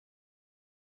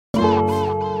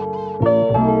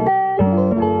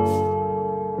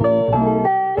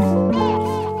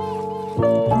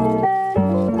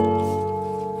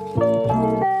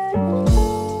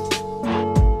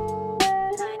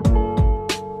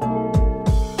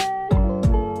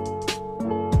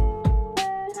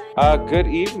Good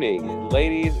evening,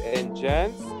 ladies and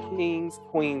gents, kings,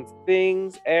 queens,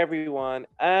 things, everyone,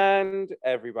 and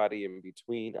everybody in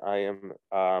between. I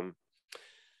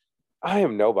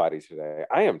am nobody today.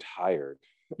 I am tired.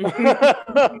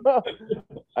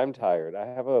 I'm tired. I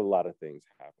have a lot of things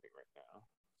happening right now,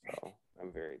 so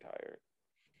I'm very tired.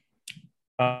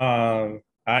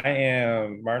 I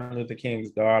am Martin Luther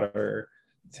King's daughter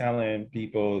telling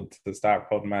people to stop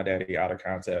quoting my daddy out of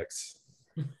context.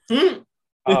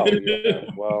 Oh yeah.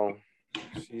 Well,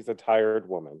 she's a tired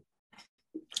woman.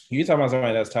 You talking about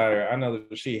somebody that's tired? I know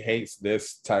that she hates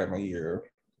this time of year.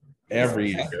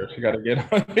 Every year she got to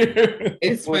get on here.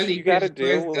 It's Well, funny you got to because deal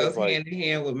yours with goes like hand in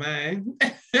hand with mine.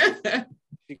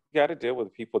 you got to deal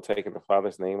with people taking the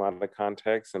father's name out of the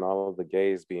context and all of the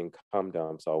gays being cum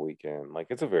dumps all weekend. Like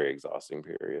it's a very exhausting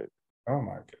period. Oh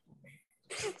my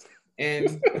goodness.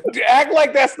 And act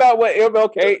like that's not what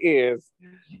MLK is.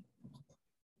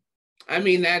 I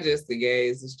mean, not just the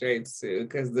gays, the straights too,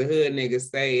 because the hood niggas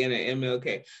stay in an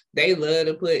MLK. They love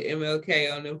to put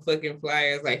MLK on them fucking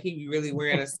flyers like he be really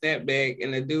wearing a snapback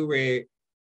and a do-rag.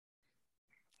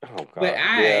 Oh God. But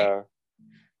yeah.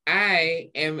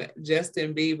 I am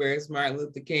Justin Bieber's Martin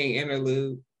Luther King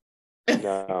interlude.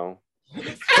 No.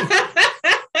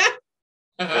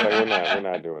 we're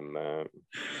not doing that.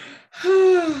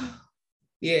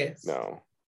 Yes. No.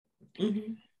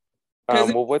 Mm-hmm.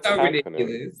 Well, what's so happening?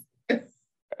 Ridiculous.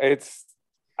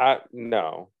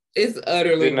 No. It's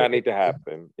utterly It did not need to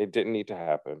happen. It didn't need to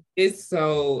happen.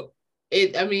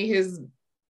 I mean, his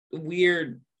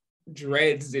weird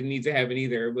dreads didn't need to happen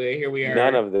either, but here we are.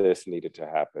 None of this needed to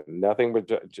happen. Nothing but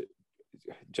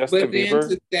Justin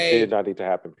Bieber did not need to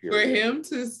happen, period. For him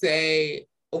to say,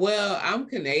 well, I'm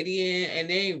Canadian and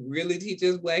they ain't really teach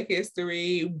us Black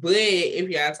history, but if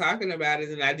y'all talking about it,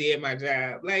 then I did my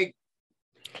job. Like,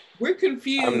 we're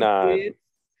confused. I'm not.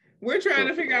 We're trying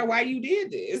to figure out why you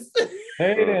did this.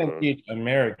 They didn't teach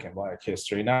American Black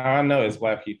history. Now I know it's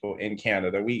Black people in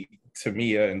Canada. We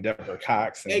Tamia and Deborah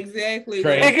Cox. And exactly.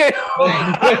 Like,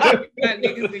 not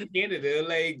niggas in Canada.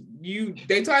 Like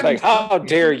they talk like, how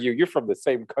dare you? You're from the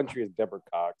same country as Deborah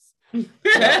Cox.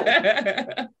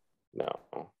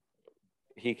 No.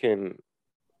 He can.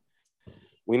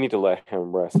 We need to let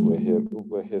him rest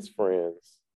with his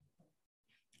friends.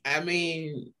 I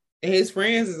mean, his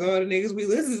friends is all the niggas we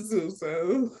listen to,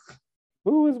 so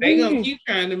who is they gonna keep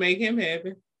trying to make him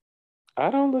happy. I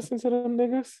don't listen to them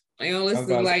niggas. They don't listen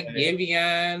to like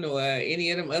Giveon or any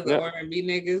of them other R&B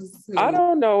niggas. I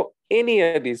don't know any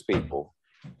of these people.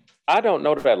 I don't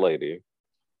know that lady.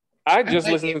 I just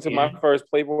listened to my first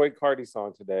Playboy Cardi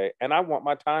song today, and I want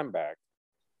my time back.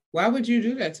 Why would you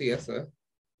do that to yourself?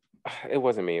 It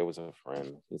wasn't me. It was a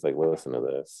friend. He's like, listen to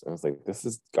this. I was like, this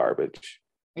is garbage.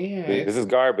 Yeah, this is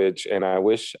garbage, and I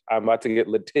wish I'm about to get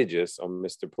litigious on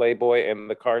Mr. Playboy and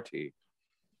the Carti,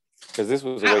 because this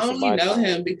was a waste of my time. I only know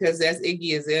him because that's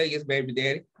Iggy Azalea's baby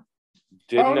daddy.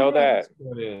 Didn't know that.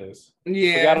 What is?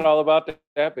 Yeah, forgot all about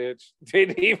that bitch.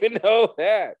 Didn't even know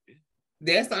that.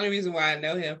 That's the only reason why I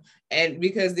know him, and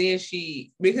because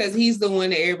he's the one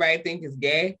that everybody think is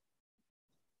gay,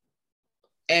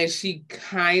 and she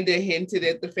kind of hinted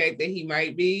at the fact that he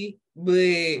might be,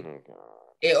 but.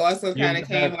 It also kind of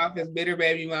came off as bitter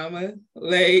baby mama.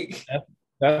 Like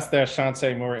that's that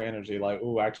Shantae Moore energy. Like,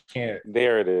 oh, I can't.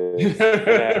 There it is.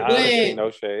 And honestly, no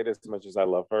shade. As much as I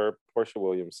love her, Portia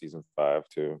Williams season 5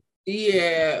 too.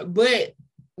 Yeah, but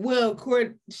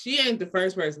she ain't the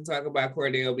first person to talk about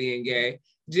Cordell being gay.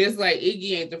 Just like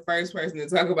Iggy ain't the first person to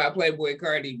talk about Playboy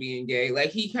Cardi being gay.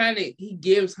 Like he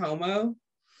gives homo.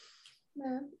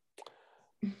 No.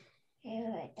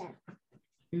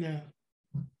 No.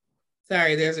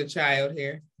 Sorry, there's a child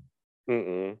here.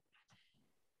 No,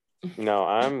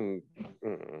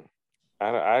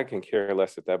 I can care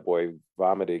less if that boy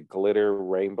vomited glitter,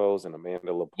 rainbows, and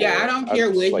Amanda Lepore. Yeah, I don't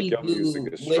care what he do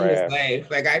with his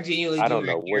life. Like, I genuinely don't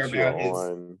know care what you're about his...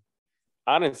 on.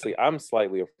 Honestly, I'm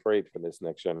slightly afraid for this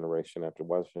next generation after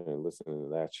watching and listening to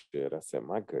that shit. I said,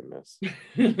 my goodness.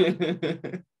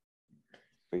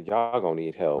 Y'all gonna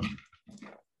need help.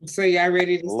 So y'all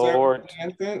ready to start with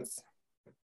nonsense?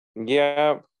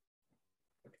 Yeah.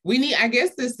 I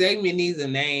guess this segment needs a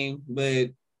name,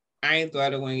 but I ain't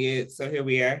thought of one yet. So here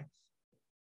we are.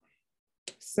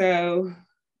 So,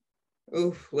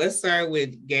 let's start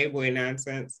with gay boy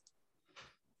nonsense.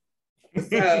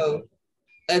 So,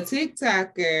 a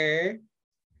TikToker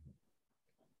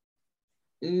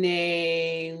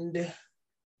named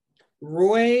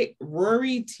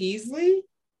Rory Teasley.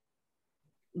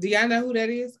 Do y'all know who that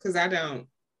is? Because I don't.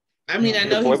 I mean, I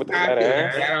know he's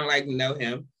popular. I don't know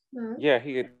him. Yeah,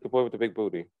 he the boy with the big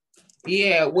booty.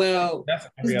 Yeah, well, That's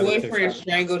his every other boyfriend TikTok.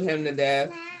 strangled him to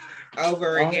death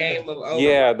over a game of Overwatch.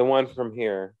 Yeah, the one from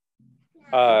here.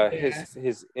 Yeah.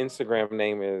 His Instagram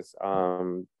name is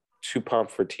Too Pump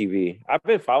for TV. I've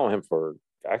been following him for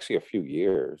actually a few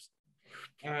years.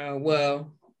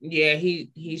 Well, yeah,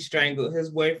 he strangled his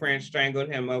boyfriend strangled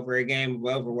him over a game of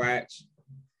Overwatch.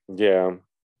 Yeah.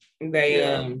 They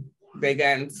Yeah. they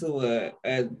got into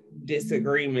a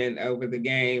disagreement over the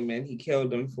game and he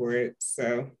killed him for it.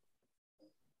 So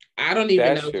I don't even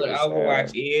That know shit what was Overwatch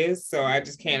sad. is, so I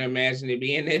just can't imagine it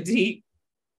being that deep.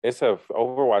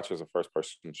 Overwatch is a first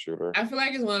person shooter. I feel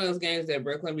like it's one of those games that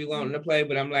Brooklyn be wanting to play,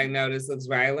 but I'm like, no, this looks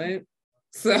violent.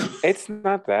 So It's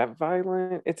not that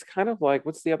violent. It's kind of like,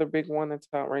 what's the other big one that's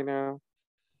out right now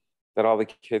that all the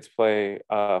kids play?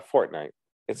 Fortnite.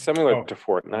 It's similar to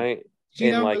Fortnite she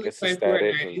in don't like really its play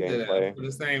aesthetic Fortnite and either though, gameplay. for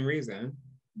the same reason.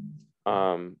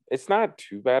 It's not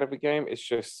too bad of a game. It's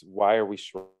just, why are we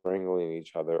strangling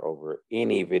each other over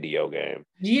any video game?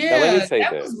 Yeah, now, let me say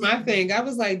that this. was my thing. I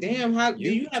was like, damn, how do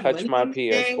you have touch money my in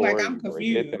this game? Like, PS4, I'm you break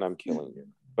it, confused. then I'm killing you.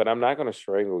 But I'm not gonna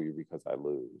strangle you because I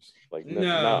lose. Like, No.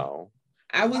 no.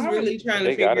 I was really trying to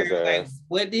They got figure his out, like, ass.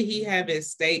 what did he have at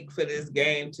stake for this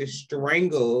game to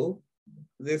strangle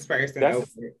this person over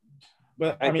it?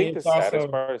 But I think mean, the it's also,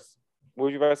 saddest part is, what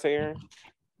were you about to say, Aaron?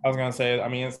 I was gonna say, I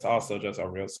mean, it's also just a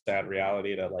real sad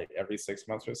reality that like every 6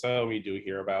 months or so, we do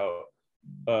hear about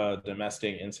a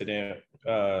domestic incident,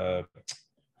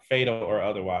 fatal or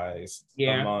otherwise,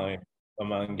 Yeah.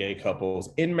 among gay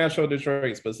couples in Metro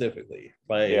Detroit specifically.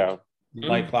 Like, Yeah.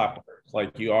 like clockwork.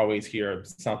 Like, you always hear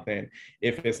something.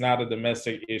 If it's not a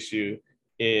domestic issue,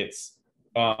 it's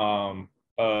a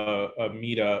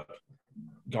meetup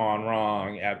gone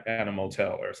wrong at a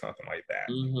motel or something like that.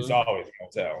 It's always a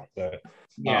motel, but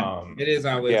yeah, it is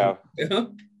always. Yeah.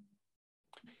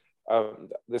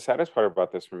 The saddest part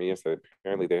about this for me is that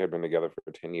apparently they had been together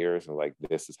for 10 years and like,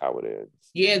 this is how it is.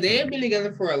 Yeah, they had been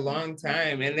together for a long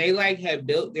time and they like had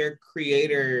built their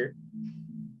creator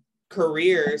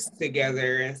careers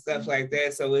together and stuff like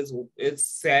that. So it's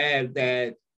sad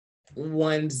that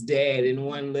one's dead and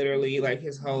one literally like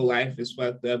his whole life is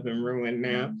fucked up and ruined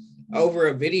now over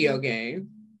a video game.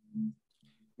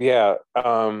 Yeah.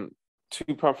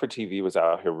 Too Pump for TV was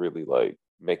out here really like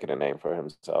making a name for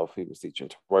himself. He was teaching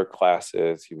twerk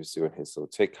classes. He was doing his little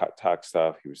TikTok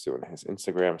stuff. He was doing his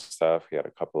Instagram stuff. He had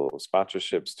a couple of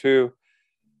sponsorships too.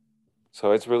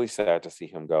 So it's really sad to see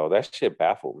him go. That shit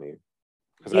baffled me.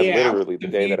 Because I literally, the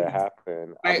day that it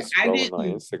happened, I was scrolling on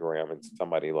Instagram and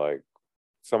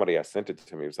somebody I sent it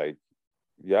to me was like,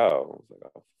 yo, I was like,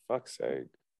 oh, for fuck's sake.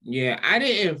 Yeah, I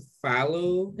didn't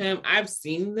follow him. I've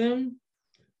seen them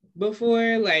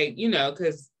before, like, you know,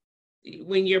 because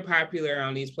when you're popular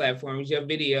on these platforms, your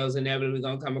videos inevitably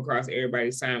gonna come across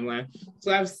everybody's timeline.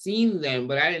 So I've seen them,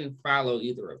 but I didn't follow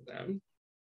either of them.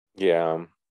 Yeah.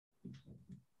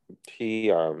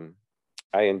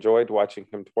 I enjoyed watching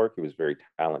him twerk. He was very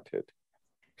talented.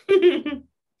 It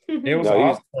was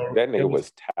that nigga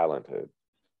was talented.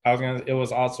 It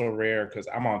was also rare because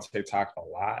I'm on TikTok a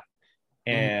lot,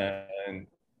 and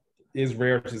it's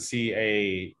rare to see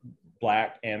a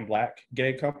black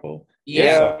gay couple.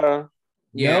 Yeah. So,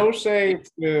 no shade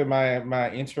to my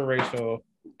interracial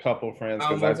couple friends,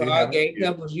 because I do all gay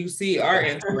couples you see are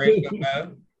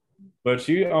interracial. But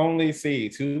you only see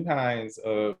two kinds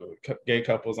of gay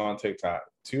couples on TikTok: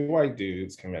 two white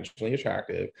dudes, conventionally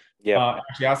attractive. Yeah.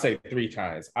 Actually, I'll say three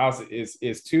kinds.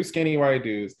 It's two skinny white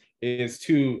dudes. It's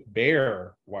two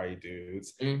bare white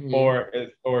dudes,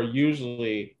 or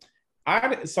usually.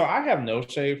 I have no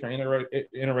shade for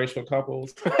interracial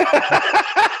couples.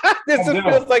 This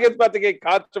feels like it's about to get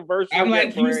controversial. I'm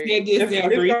like, you said this now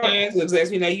 3 times, which lets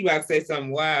me know you about to say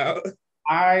something wild.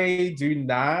 I do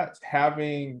not,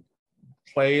 having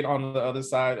played on the other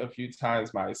side a few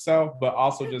times myself, but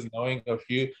also just knowing a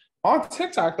few. On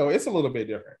TikTok, though, it's a little bit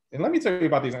different. And let me tell you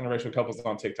about these interracial couples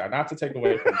on TikTok, not to take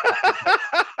away from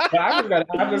but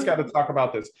I just got to talk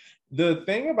about this. The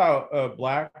thing about a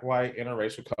black-white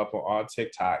interracial couple on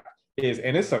TikTok is,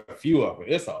 and it's a few of them.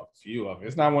 It's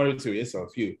not one or two. It's a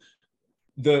few.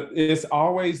 It's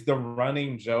always the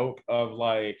running joke of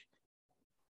like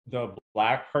the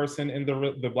black person in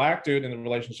the black dude in the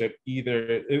relationship.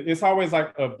 Either it's always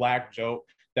like a black joke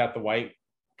that the white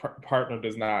partner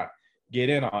does not get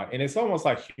in on, and it's almost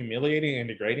like humiliating and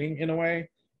degrading in a way.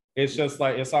 It's just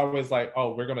like, it's always like,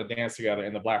 oh, we're gonna dance together,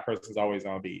 and the black person's always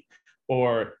on beat,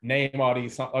 or name all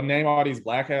these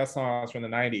black ass songs from the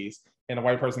 90s, and the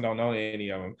white person don't know any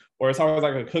of them. Or it's always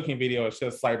like a cooking video. It's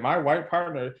just like, my white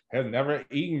partner has never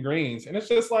eaten greens, and it's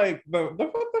just like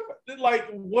like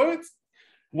what?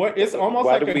 what it's almost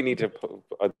Why like do we need to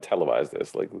televise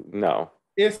this? Like, no.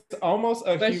 it's almost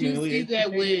a But you see humiliation that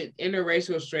thing. with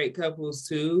interracial straight couples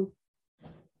too.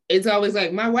 It's always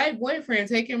like my white boyfriend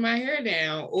taking my hair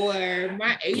down, or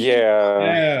my Asian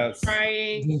Yes.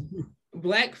 trying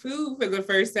black food for the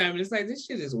first time. And it's like, this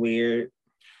shit is weird.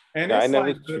 And No, it's I know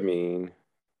like what you mean.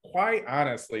 quite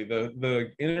honestly,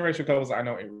 the interracial couples I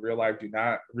know in real life do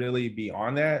not really be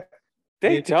on that.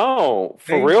 They don't.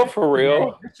 For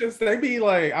real. It's just they be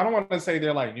like, I don't want to say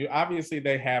they're like you. Obviously,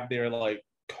 they have their like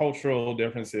cultural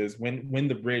differences when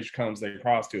the bridge comes they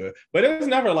cross to it, but it's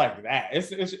never like that.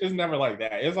 It's never like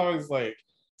that. It's always like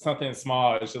something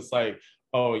small. It's just like,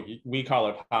 oh, we call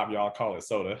it pop, y'all call it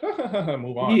soda.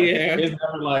 Move on. Yeah. It's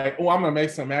never like, oh, I'm gonna make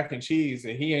some mac and cheese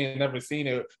and he ain't never seen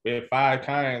it with 5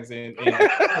 kinds and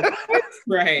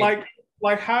right.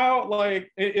 like how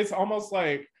like it's almost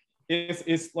like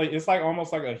it's like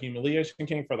almost like a humiliation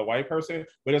king for the white person,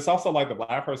 but it's also like the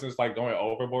black person is like going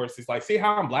overboard. It's like, see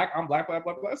how I'm black, blah blah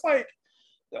blah. It's like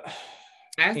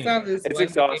I saw this. It's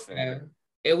exhausting.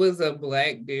 It was a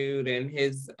black dude and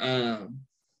his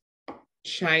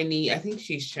Chinese, I think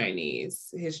she's Chinese,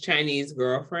 his Chinese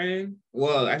girlfriend.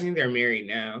 Well, I think they're married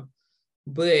now,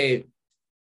 but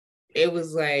it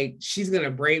was like, she's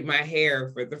gonna braid my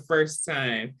hair for the first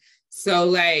time. So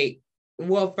like,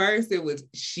 well, first it was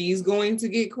she's going to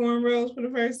get cornrows for the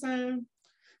first time.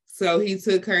 So he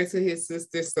took her to his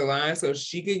sister's salon so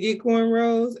she could get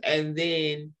cornrows. And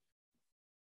then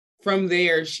from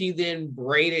there, she then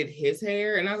braided his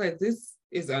hair. And I was like, this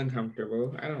is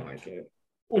uncomfortable. I don't like it.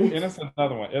 Ooh, and it's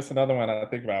another one. It's another one I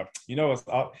think about. Now it's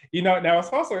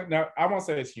also, now I won't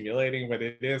say it's humiliating, but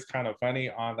it is kind of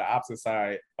funny on the opposite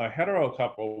side. A hetero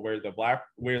couple where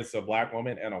it's a black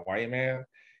woman and a white man,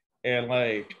 and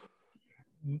like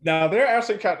now they're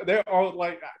all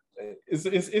like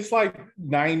it's like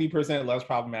 90% less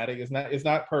problematic. It's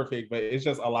not perfect, but it's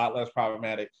just a lot less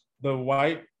problematic. The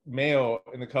white male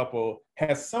in the couple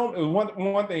has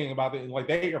one thing about it, like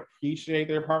they appreciate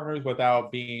their partners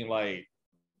without being like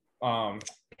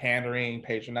pandering,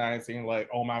 patronizing, like,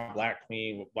 oh, my black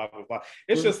queen, blah blah blah.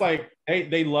 It's just like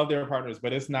they love their partners,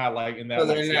 but it's not like in that. So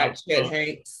they're not Chet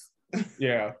Hanks.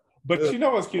 Yeah, but you know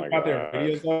what's cute about their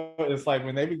videos though? It's like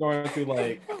when they be going through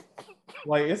like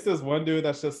it's this one dude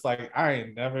that's just like, I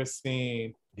ain't never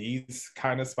seen these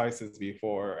kind of spices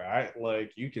before. I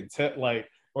like, you can tell like,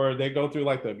 or they go through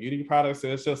like the beauty products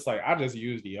and it's just like, I just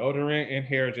use deodorant and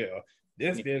hair gel.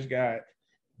 This bitch got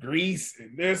grease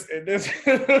and this and this.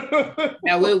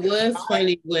 Now it was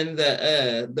funny when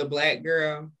the black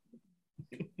girl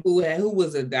who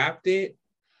was adopted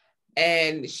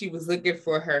and she was looking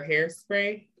for her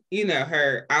hairspray,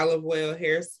 her olive oil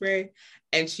hairspray,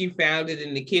 and she found it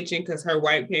in the kitchen because her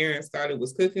white parents thought it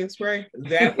was cooking spray.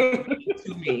 That was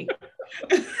to me.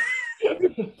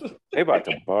 They about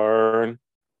to burn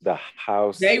the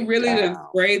house. They really done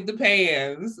sprayed the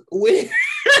pans with.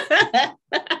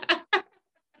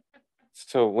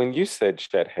 So when you said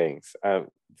Chet Hanks,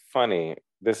 funny,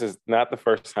 this is not the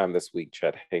first time this week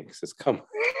Chet Hanks has come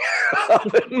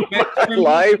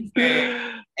live.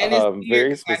 And it's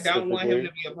very I don't want him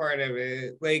to be a part of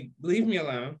it. Like, leave me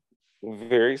alone.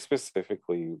 Very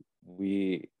specifically,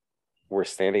 we were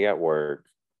standing at work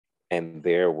and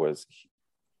there was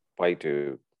white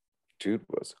dude. Dude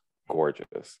was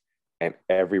gorgeous. And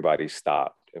everybody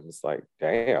stopped and was like,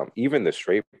 damn. Even the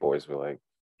straight boys were like,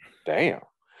 damn.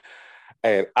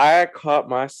 And I caught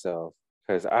myself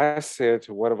because I said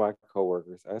to one of my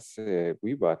coworkers, I said,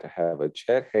 we about to have a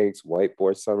Chet Hanks white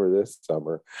boy summer this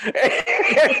summer. And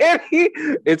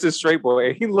it's a straight boy.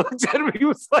 And he looked at me, he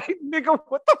was like, nigga,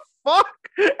 what the fuck?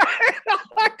 And all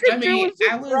I could do was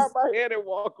just drop my head and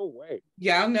walk away.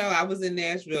 Y'all know I was in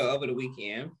Nashville over the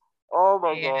weekend. Oh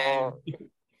my God.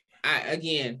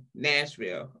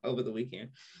 Nashville over the weekend.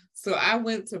 So I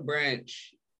went to brunch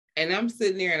and I'm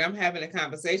sitting there and I'm having a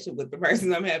conversation with the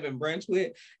person I'm having brunch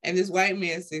with. And this white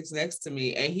man sits next to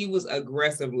me and he was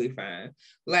aggressively fine.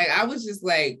 Like, I was just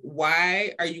like,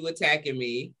 why are you attacking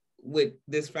me with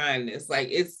this fineness? Like,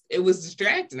 it was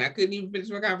distracting. I couldn't even finish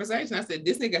my conversation. I said,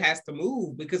 this nigga has to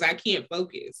move because I can't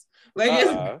focus. Like,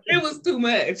 it was too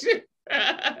much.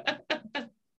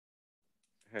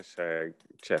 Hashtag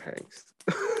Chet Hanks.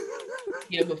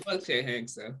 Yeah, but fuck Chet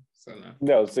Hanks, so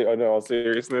no. No,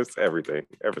 seriousness, everything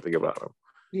about him.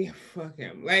 Yeah, fuck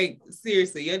him. Like,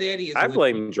 seriously, your daddy is. I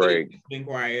blame Drake. Been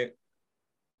quiet,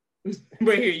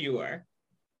 but here you are.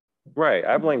 Right,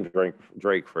 I blame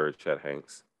Drake for Chet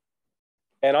Hanks,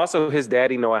 and also his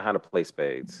daddy knowing how to play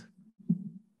spades.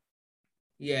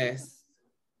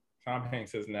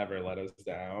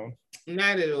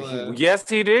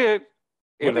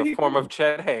 in the form of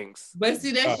Chet Hanks. But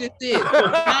see, that's just it.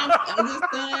 Tom's other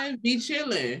son be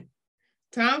chilling.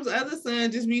 Tom's other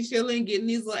son just be chilling, getting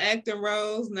these little acting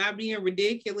roles, not being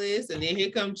ridiculous. And then here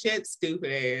comes Chet's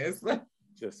stupid ass.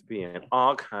 Just being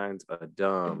all kinds of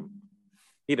dumb.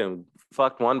 He done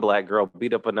fucked one black girl,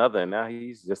 beat up another, and now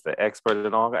he's just an expert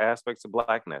in all aspects of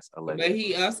blackness. Allegedly. But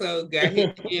he also got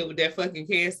hit with that fucking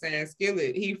cast iron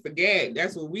skillet. He forgot.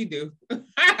 That's what we do.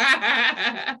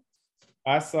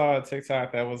 I saw a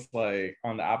TikTok that was like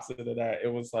on the opposite of that.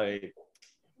 It was like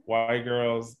white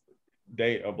girls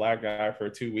date a black guy for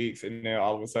 2 weeks, and then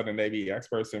all of a sudden they be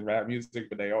experts in rap music,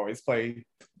 but they always play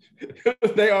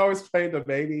the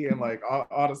baby and like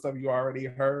all the stuff you already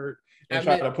heard, and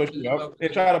try to push you up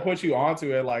and try to put you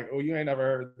onto it like, oh, you ain't never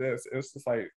heard this. It's just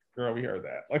like, girl, we heard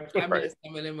that. Like, I met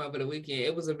some of them over the weekend.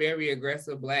 It was a very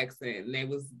aggressive black scent, and they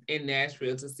was in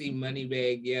Nashville to see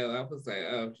Moneybagg Yo. I was like,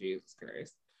 oh, Jesus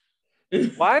Christ.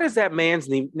 Why does that man's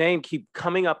name keep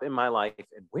coming up in my life?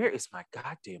 And where is my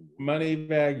goddamn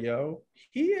Moneybagg Yo?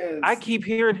 He is. I keep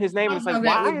hearing his name. It's like,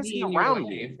 why is he around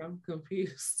me? I'm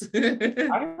confused. I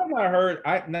have not heard.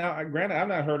 Granted, I've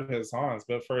not heard of his songs,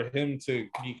 but for him to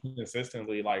be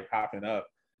consistently like popping up,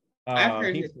 I've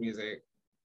heard his music.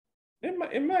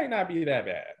 It might not be that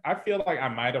bad. I feel like I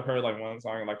might have heard like one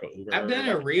song like a Uber. I've done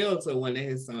a reel to one of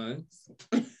his songs.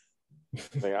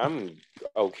 Like, I'm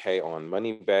okay on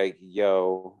Moneybagg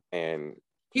Yo and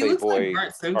he looks like Playboy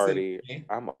Bart Simpson. Cardi.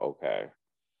 I'm okay.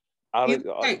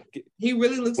 He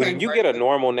really looks when like you Bart get a Simpson.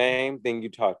 normal name, then you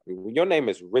talk to me. When your name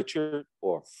is Richard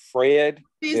or Fred,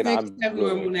 These then niggas I'm have good.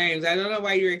 normal names. I don't know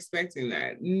why you're expecting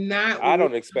that. I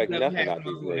don't expect them nothing have out these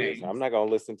normal niggas. names. I'm not gonna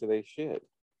listen to their shit.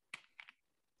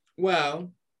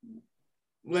 Well,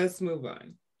 let's move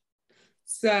on.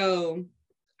 So,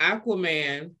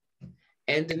 Aquaman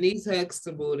and Denise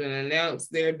Huxtable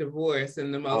announced their divorce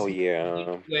in the most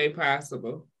way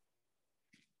possible.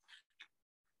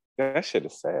 That shit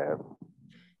is sad.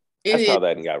 I saw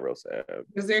that and got real sad.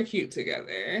 Because they're cute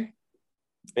together.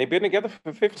 They've been together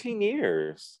for 15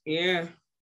 years. Yeah.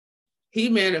 He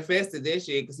manifested that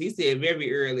shit because he said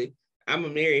very early, I'm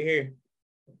going to marry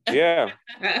her.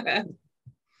 Yeah.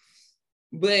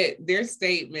 But their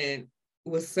statement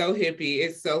was so hippie.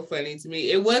 It's so funny to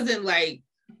me. It wasn't like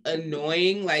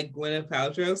annoying like Gwyneth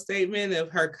Paltrow's statement of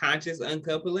her conscious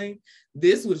uncoupling.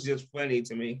 This was just funny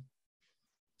to me.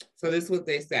 So this is what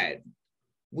they said.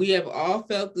 We have all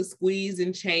felt the squeeze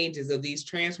and changes of these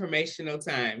transformational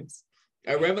times.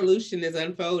 A revolution is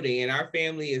unfolding and our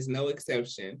family is no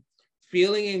exception,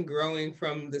 feeling and growing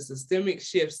from the systemic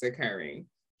shifts occurring.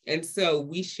 And so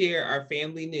we share our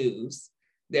family news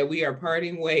that we are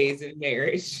parting ways in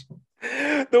marriage.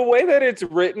 The way that it's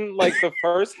written, like the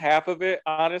first half of it,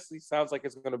 honestly sounds like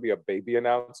it's going to be a baby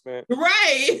announcement.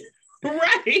 Right.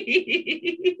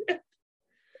 Right.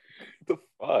 The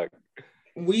fuck?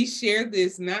 We share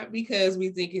this not because we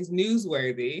think it's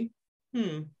newsworthy,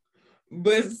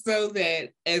 but so that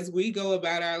as we go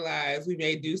about our lives, we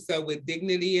may do so with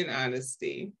dignity and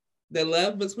honesty. The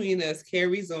love between us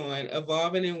carries on,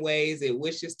 evolving in ways it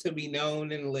wishes to be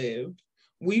known and lived.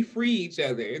 We free each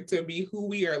other to be who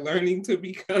we are learning to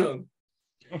become.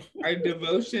 Our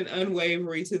devotion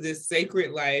unwavering to this sacred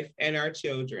life and our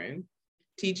children.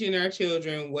 Teaching our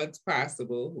children what's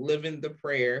possible, living the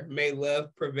prayer, may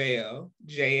love prevail,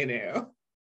 J&L.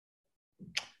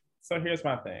 So here's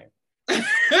my thing.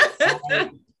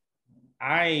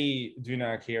 I do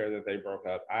not care that they broke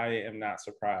up. I am not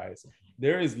surprised.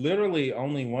 There is literally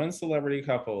only one celebrity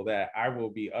couple that I will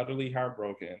be utterly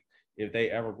heartbroken if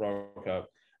they ever broke up.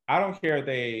 I don't care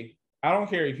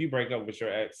if you break up with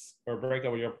your ex or break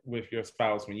up with your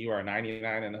spouse when you are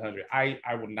 99 and 100. I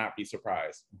would not be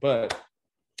surprised. But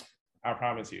I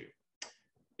promise you,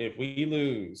 if we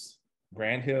lose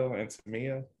Grant Hill and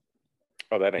Tamia,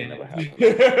 that ain't never happening.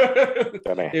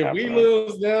 If we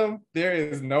lose them, there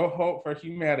is no hope for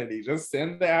humanity. Just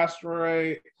send the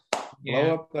asteroid,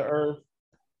 blow up the Earth.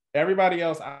 Everybody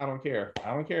else, I don't care.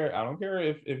 I don't care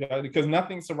if because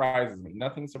nothing surprises me.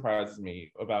 Nothing surprises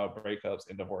me about breakups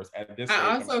and divorce at this.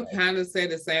 I also kind of say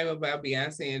the same about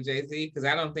Beyonce and Jay-Z because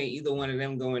I don't think either one of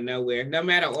them going nowhere. No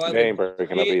matter what, they ain't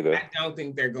breaking up either. I don't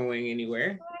think they're going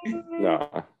anywhere.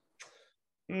 No.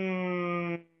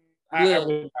 She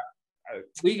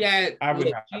did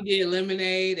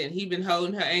Lemonade, and he been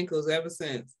holding her ankles ever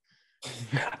since.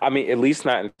 I mean, at least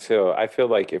not until I feel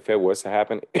like if it was to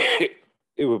happen.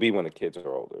 It would be when the kids are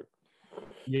older.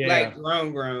 Yeah. Like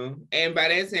grown. And by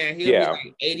that time, he'll be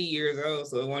like 80 years old,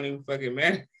 so it won't even fucking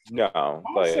matter. No.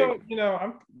 Also,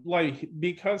 I'm like,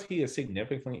 because he is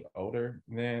significantly older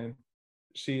than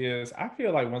she is. I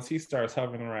feel like once he starts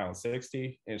hovering around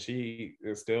 60 and she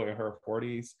is still in her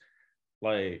 40s,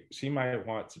 like she might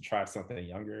want to try something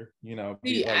younger, you know,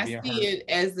 See, I being see her. it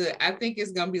as I think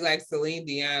it's gonna be like Celine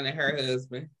Dion and her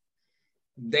husband.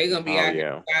 They gonna be Oh out yeah.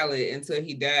 here solid until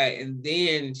he died, and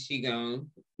then she gonna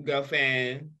go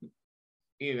find,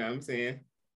 you know what I'm saying,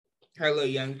 her little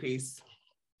young piece.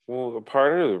 Well,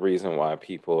 part of the reason why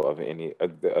people of any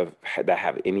that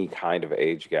have any kind of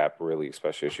age gap, really,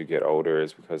 especially as you get older,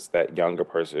 is because that younger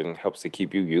person helps to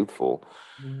keep you youthful.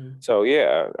 Mm-hmm. So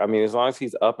yeah, I mean, as long as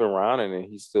he's up and running and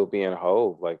he's still being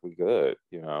Hove, like we good,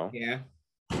 you know. Yeah.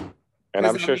 And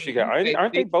I'm I sure mean, she got. you say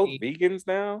Aren't they both 60. vegans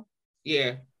now?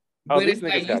 Yeah. Oh, But these it's niggas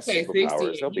like you got say 60,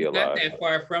 superpowers. They'll and be he's not alive. that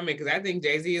far from it, because I think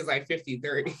Jay-Z is like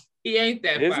 53. He ain't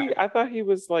that Is far. he? I thought he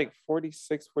was like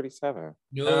 46, 47.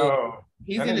 No,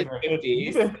 he's that in his nigga's been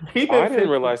 50s. he Oh, I been didn't 50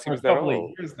 realize he for was a that couple of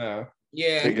old. years now.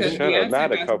 Yeah, Nigga, because shut up. Beyonce Not a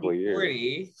about to couple be of years.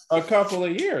 40. A couple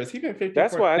of years. He been 50.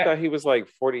 That's why I thought he was like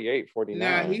 48, 49.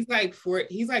 Nah, he's like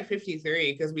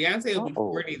 53, because Beyonce will be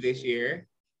 40 this year.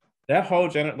 That whole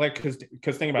generation, like,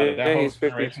 because think about it. That whole he's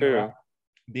 52.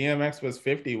 DMX was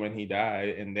 50 when he died,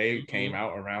 and they came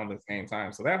out around the same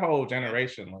time. So that whole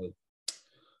generation,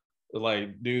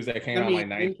 like dudes that came out like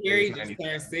 90. Carrie just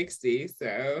turned 60,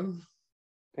 so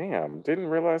damn, didn't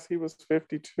realize he was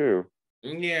 52.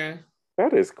 Yeah.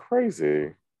 That is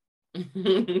crazy.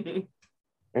 And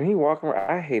he walking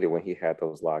around. I hate it when he had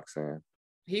those locks in.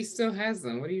 He still has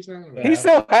them. What are you talking about? He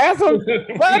still has them?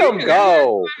 Let him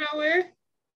go.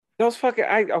 Those fucking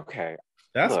okay.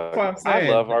 That's Look, what I'm saying. I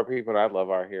love our people and I love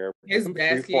our hair. His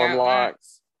freeform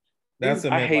locks. That's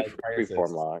I hate freeform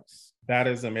locks. That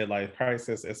is a midlife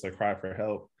crisis. It's a cry for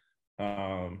help.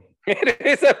 It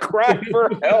is a cry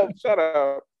for help. Shut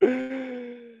up.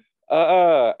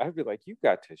 I'd be like, you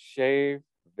got to shave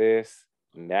this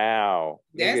now.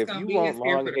 That's if gonna you be want his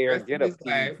hair long for the hair, rest get of a his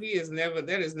life.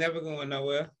 That is never going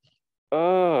nowhere.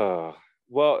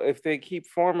 Well, if they keep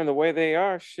forming the way they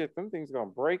are, shit, them things gonna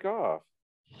break off.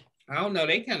 I don't know.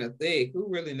 They kind of thick. Who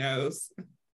really knows?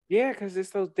 Yeah, because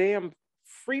it's those damn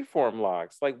freeform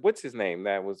locks. Like, what's his name?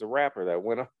 That was a rapper that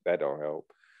went on. That don't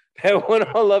help. That went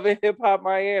on Love and Hip Hop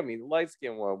Miami, the light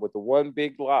skinned one with the one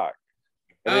big lock.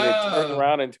 And then it turned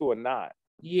around into a knot.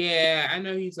 Yeah, I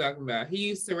know who you're talking about. He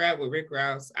used to rap with Rick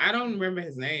Ross. I don't remember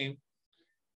his name,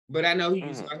 but I know who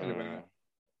you're talking about.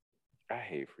 I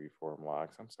hate freeform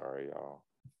locks. I'm sorry, y'all.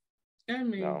 I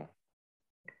mean, no.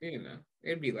 You know,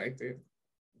 it'd be like this.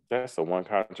 That's the one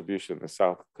contribution the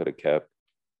South could have kept.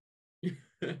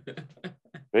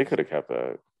 They could have kept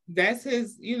that. That's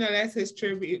his, that's his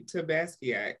tribute to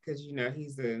Basquiat, because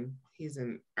he's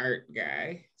an art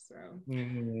guy. So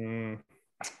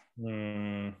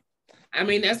I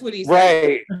mean, that's what he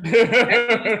said.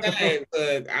 Right.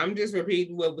 Look, I'm just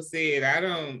repeating what was said. I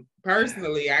don't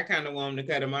personally, I kind of want him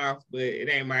to cut him off, but it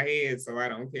ain't my head, so I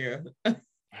don't care.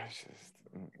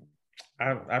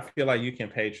 I feel like you can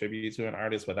pay tribute to an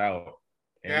artist without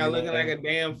looking like a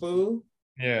damn fool.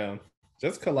 Yeah,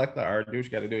 just collect the art. Do what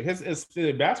you got to do.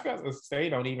 The Basquiat's estate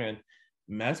don't even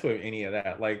mess with any of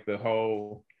that, like the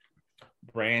whole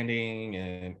branding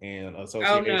and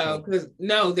association. Oh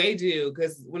no, they do.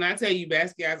 Because when I tell you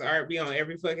Basquiat's art be on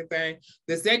every fucking thing,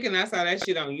 the second I saw that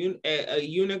shit on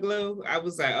Uniqlo, I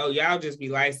was like, oh, y'all just be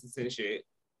licensing shit.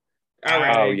 All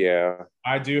right. Oh yeah,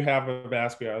 I do have a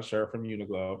Basquiat shirt from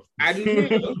Uniqlo. I do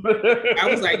too. I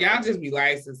was like, y'all just be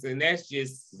licensing. That's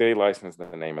just they license the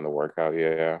name of the workout.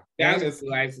 Yeah, y'all just be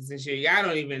licensing shit. Y'all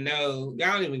don't even know.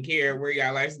 Y'all don't even care where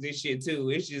y'all license this shit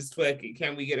to. It's just fuck it.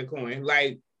 Can we get a coin?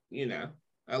 Like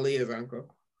Aaliyah's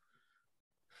uncle.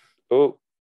 Oh.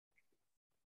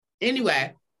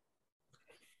 Anyway,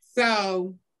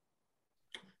 so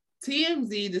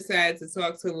TMZ decided to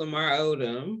talk to Lamar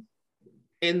Odom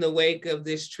in the wake of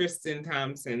this Tristan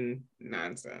Thompson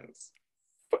nonsense,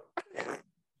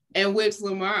 in which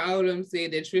Lamar Odom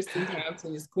said that Tristan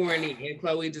Thompson is corny and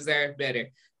Khloe deserved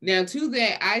better. Now, to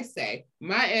that, I say,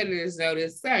 my editors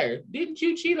noticed, sir, didn't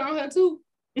you cheat on her too?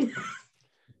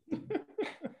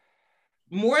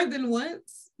 More than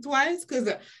once, twice?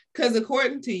 Because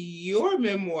according to your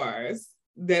memoirs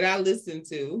that I listened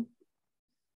to,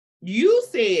 you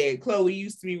said Khloe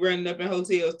used to be running up in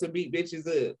hotels to beat bitches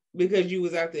up because you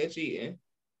was out there cheating.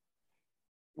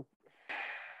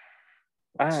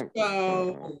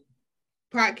 So,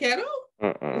 pot kettle?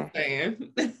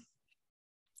 Saying.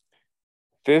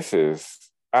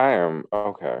 I am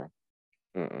okay.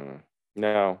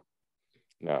 No.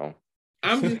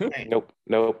 I'm just saying. Nope.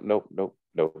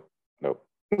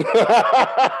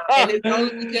 And it's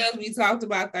only because we talked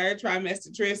about third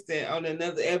trimester Tristan on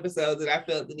another episode that I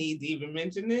felt the need to even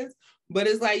mention this. But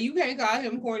it's like you can't call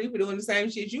him corny for doing the same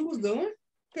shit you was doing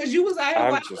because you was out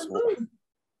here wilding loose.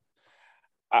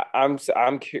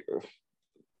 I'm curious.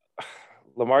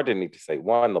 Lamar didn't need to say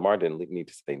one. Lamar didn't need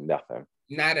to say nothing.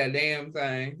 Not a damn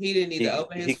thing. He didn't need to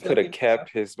open his. He could have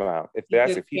kept his mouth. If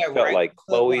he felt like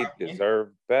Chloe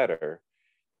deserved better,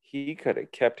 he could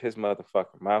have kept his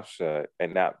motherfucking mouth shut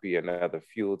and not be another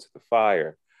fuel to the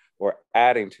fire or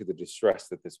adding to the distress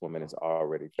that this woman is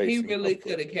already facing. He really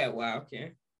could have kept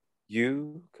Wildcat.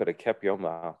 You could have kept your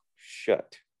mouth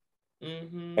shut.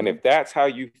 Mm-hmm. And if that's how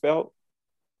you felt,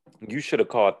 you should have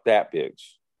called that bitch.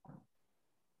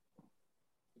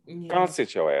 Yeah. Don't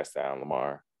sit your ass down,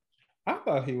 Lamar. I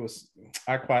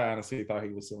quite honestly thought he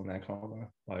was still in that coma.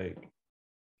 Like,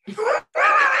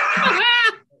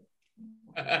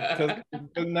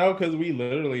 because we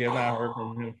literally have not heard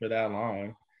from him for that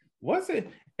long. Wasn't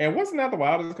that the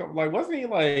wildest? Like, wasn't he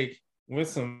like with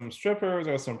some strippers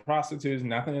or some prostitutes?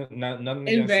 Nothing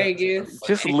in Vegas.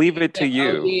 Just leave it to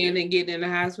you. And getting in the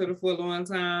hospital for a long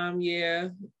time. Yeah.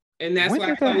 And that's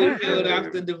why Chloe held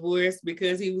off the divorce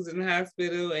because he was in the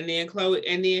hospital, and then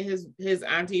his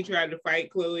auntie tried to fight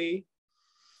Chloe.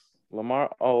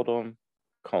 Lamar Odom,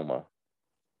 coma.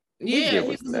 Yeah, he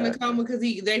was in a coma because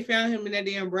they found him in that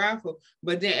damn brothel.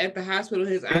 But then at the hospital,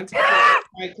 his auntie tried to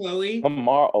fight Chloe.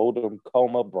 Lamar Odom,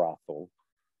 coma brothel.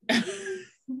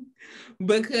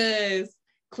 Because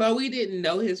Chloe didn't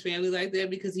know his family like that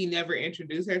because he never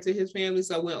introduced her to his family.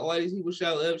 So when all these people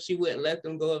show up, she wouldn't let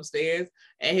them go upstairs.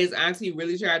 And his auntie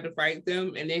really tried to fight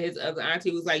them. And then his other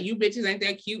auntie was like, "You bitches ain't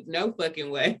that cute. No fucking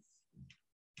way."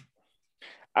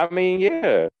 I mean,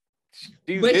 yeah.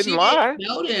 But she didn't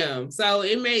know them. So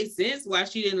it made sense why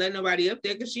she didn't let nobody up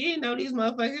there because she didn't know these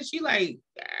motherfuckers. She like,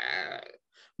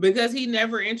 because he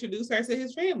never introduced her to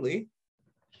his family.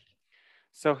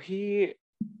 So he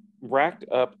racked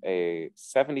up a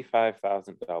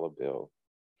 $75,000 bill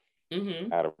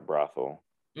at a brothel,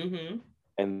 and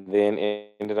then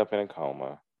ended up in a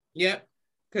coma. Yep.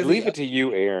 Leave it to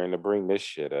you, Aaron, to bring this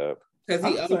shit up. Because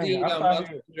he OD'd on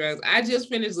multiple drugs. I just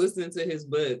finished listening to his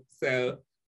book, so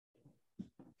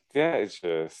that is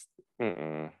just.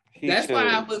 That's why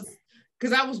I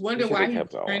was wondering why he was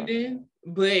trending.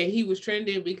 But he was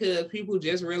trending because people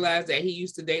just realized that he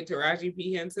used to date Taraji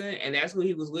P. Henson, and that's who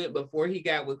he was with before he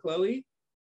got with Chloe.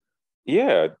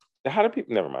 Yeah. How do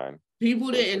people? Never mind. People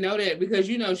didn't know that because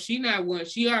she not one.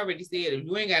 She already said, if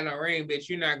you ain't got no ring, bitch,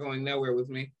 you're not going nowhere with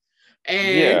me.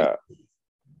 And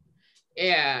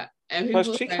yeah. And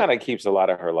plus, she kind of keeps a lot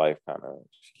of her life private.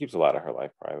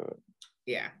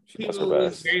 Yeah. People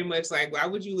was very much like, why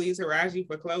would you leave Taraji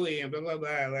for Chloe and blah blah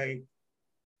blah, like.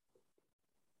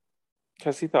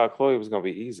 Because he thought Chloe was going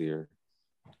to be easier.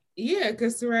 Yeah,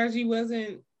 because Taraji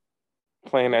wasn't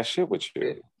playing that shit with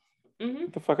you.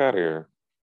 Get the fuck out of here.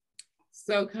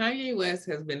 So Kanye West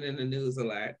has been in the news a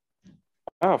lot.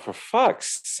 Oh, for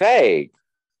fuck's sake.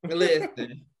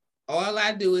 Listen, all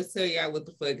I do is tell y'all what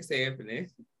the fuck is happening.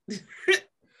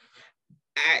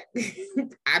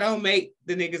 I don't make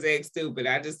the niggas act stupid.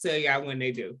 I just tell y'all when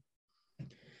they do.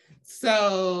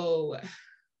 So...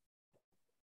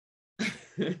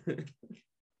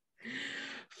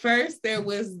 First, there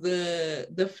was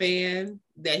the fan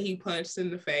that he punched in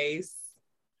the face.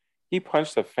 He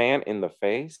punched a fan in the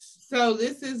face? So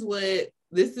this is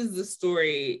the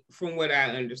story from what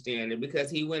I understand it, because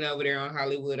he went over there on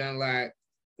Hollywood Unlocked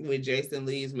with Jason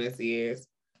Lee's messy ass.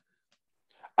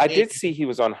 I did see he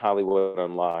was on Hollywood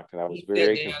Unlocked, and I was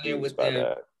very confused by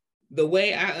that. The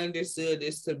way I understood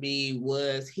this to be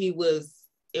it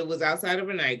was outside of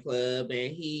a nightclub,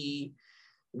 and he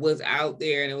was out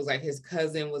there, and it was like his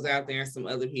cousin was out there and some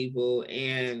other people,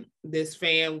 and this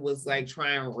fan was like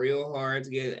trying real hard to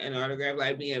get an autograph,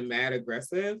 like being mad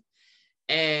aggressive.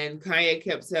 And Kanye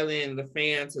kept telling the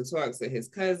fan to talk to his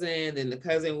cousin, and the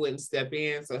cousin wouldn't step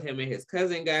in, so him and his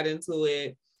cousin got into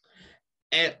it.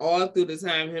 And all through the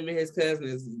time, him and his cousin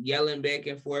is yelling back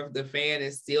and forth. The fan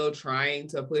is still trying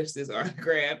to push this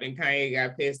autograph, and Kanye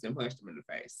got pissed and punched him in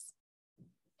the face.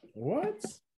 What?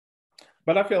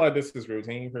 But I feel like this is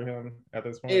routine for him at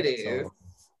this point. It is. So.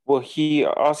 Well, he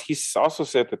also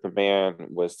said that the man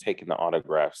was taking the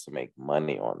autographs to make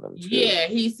money on them too. Yeah,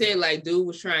 he said like dude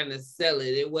was trying to sell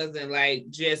it. It wasn't like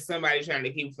just somebody trying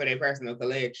to keep it for their personal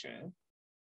collection.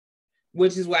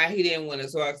 Which is why he didn't want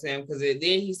to talk to him, because then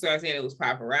he started saying it was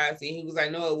paparazzi. He was like,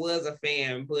 no, it was a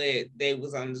fan, but they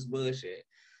was on this bullshit.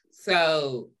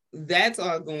 So that's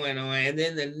all going on. And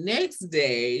then the next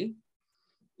day,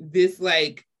 this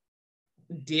like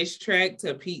diss track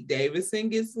to Pete Davidson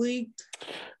gets leaked.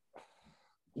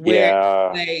 Where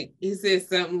Yeah. like he said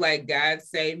something like God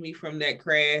saved me from that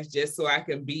crash just so I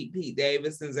can beat Pete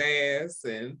Davidson's ass,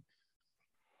 and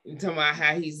talking about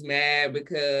how he's mad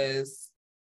because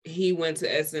he went to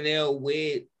SNL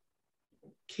with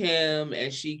Kim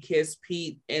and she kissed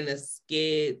Pete in a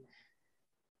skit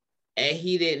and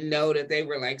he didn't know that they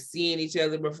were like seeing each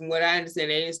other. But from what I understand,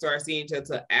 they didn't start seeing each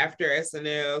other after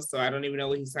SNL. So I don't even know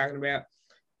what he's talking about.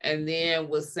 And then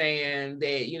was saying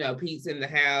that, you know, Pete's in the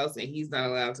house and he's not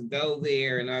allowed to go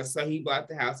there. And so he bought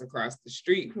the house across the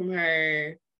street from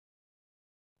her.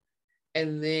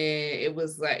 And then it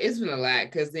was like, it's been a lot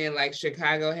because then like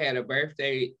Chicago had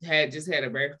just had a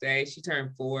birthday. She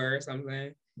turned 4 or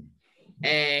something.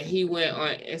 And he went on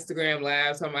Instagram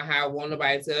Live talking about how won't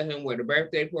nobody tell him where the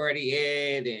birthday party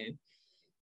at, and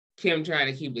Kim trying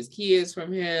to keep his kids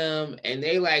from him. And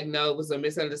they like, no, it was a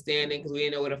misunderstanding because we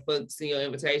didn't know what the fuck to send your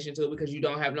invitation to because you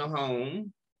don't have no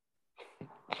home.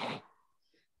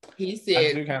 He said,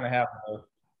 I do kind of have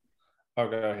oh,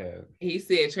 go ahead. He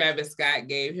said Travis Scott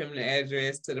gave him the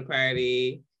address to the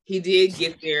party. He did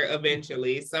get there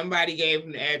eventually. Somebody gave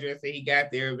him the address and he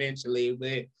got there eventually,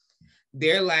 but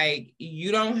they're like,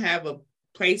 you don't have a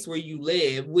place where you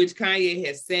live, which Kanye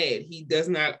has said he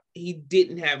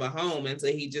didn't have a home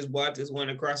until he just bought this one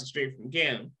across the street from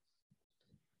Kim.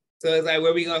 So it's like,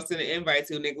 where we gonna send an invite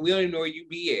to, nigga? We don't even know where you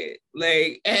be at.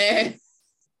 Like,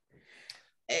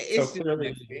 it's so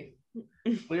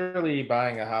clearly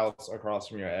buying a house across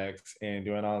from your ex and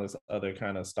doing all this other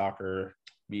kind of stalker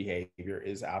behavior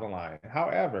is out of line.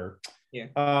 However,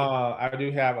 I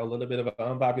do have a little bit of an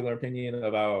unpopular opinion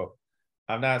about,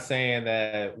 I'm not saying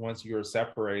that once you're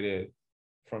separated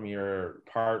from your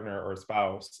partner or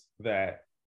spouse that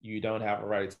you don't have a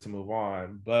right to move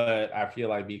on, but I feel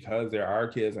like because there are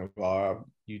kids involved,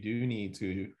 you do need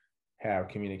to have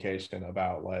communication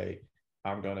about like,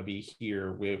 I'm going to be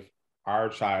here with our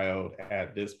child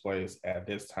at this place at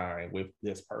this time with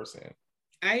this person.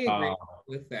 I agree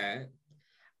with that.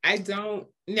 I don't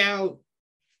now,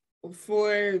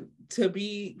 to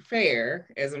be fair,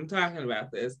 as I'm talking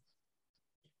about this,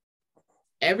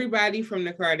 everybody from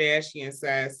the Kardashian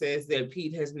side says that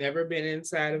Pete has never been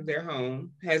inside of their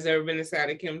home, has never been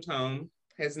inside of Kim's home,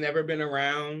 has never been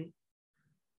around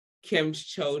Kim's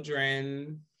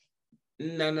children,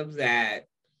 none of that.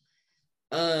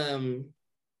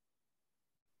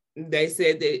 They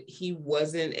said that he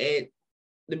wasn't at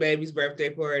the baby's birthday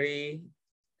party.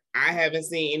 I haven't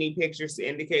seen any pictures to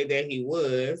indicate that he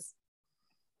was.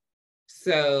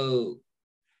 So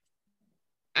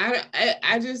I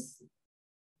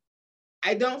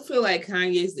don't feel like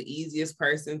Kanye is the easiest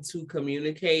person to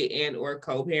communicate and or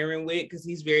co-parent with because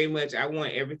he's very much, I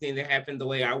want everything to happen the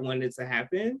way I want it to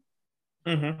happen.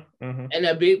 And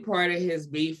a big part of his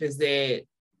beef is that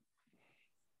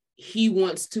he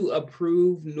wants to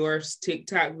approve North's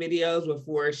TikTok videos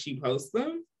before she posts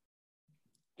them.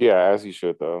 Yeah, as he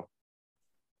should though.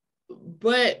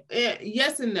 But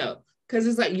yes and no, because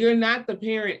it's like you're not the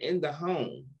parent in the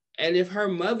home. And if her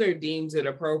mother deems it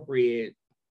appropriate,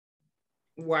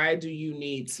 why do you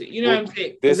need to, you know what I'm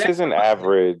saying? This isn't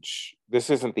average. This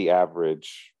isn't the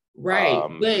average. Right.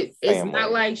 But it's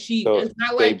not like it's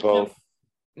not like both.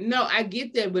 No, I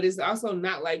get that, but it's also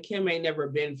not like Kim ain't never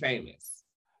been famous.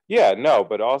 Yeah, no,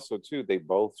 but also too, they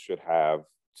both should have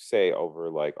say over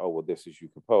like, oh, well, this is you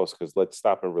can post, because let's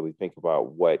stop and really think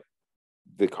about what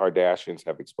the Kardashians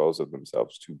have exposed of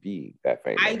themselves to be that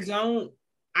famous.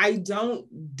 I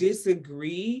don't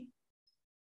disagree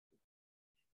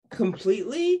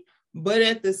completely, but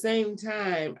at the same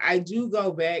time, I do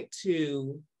go back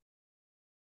to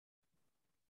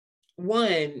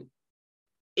one,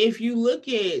 if you look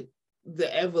at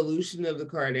the evolution of the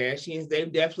Kardashians,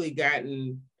 they've definitely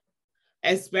gotten,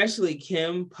 especially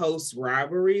Kim post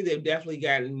robbery, they've definitely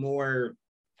gotten more.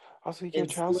 Also, your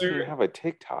child shouldn't have a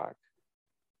TikTok.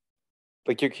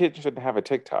 Like, your kid shouldn't have a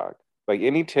TikTok. Like,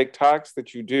 any TikToks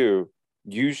that you do,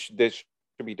 that should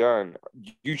be done,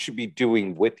 you should be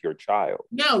doing with your child.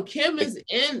 No, Kim is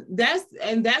in.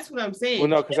 That's what I'm saying. Well,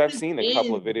 no, because I've seen a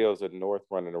couple of videos of North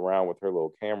running around with her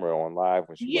little camera on live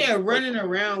when she running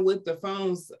around with the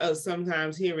phones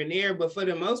sometimes here and there, but for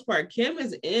the most part, Kim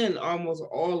is in almost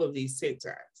all of these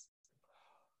TikToks.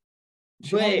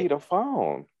 She don't need a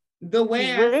phone.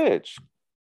 She's rich.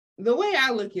 The way I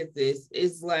look at this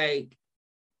is like,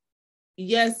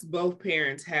 yes, both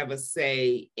parents have a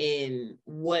say in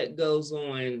what goes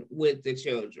on with the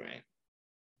children.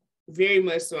 Very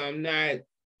much so. I'm not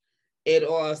at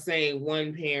all saying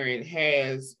one parent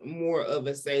has more of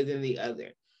a say than the other.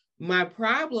 My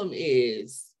problem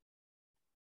is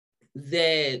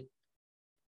that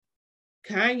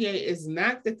Kanye is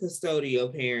not the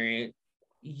custodial parent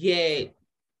yet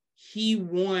he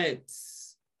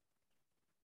wants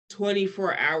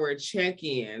 24-hour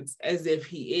check-ins as if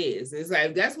he is. It's like,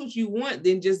 if that's what you want,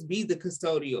 then just be the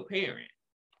custodial parent.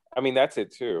 I mean, that's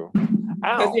it too.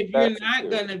 Because if you're not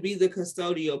going to be the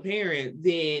custodial parent,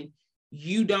 then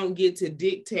you don't get to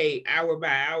dictate hour by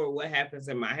hour what happens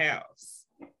in my house.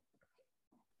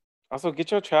 Also,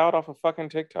 get your child off of fucking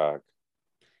TikTok.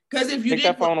 Because if you take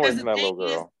that phone away from that little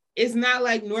girl. It's not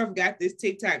like North got this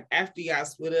TikTok after y'all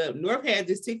split up. North had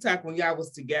this TikTok when y'all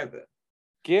was together.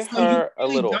 Get her a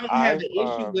little don't have an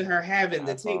issue with her having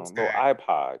the TikTok. Little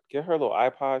iPod. Get her a little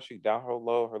iPod. She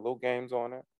download her little games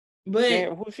on it.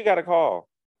 But who she got to call?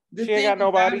 She ain't got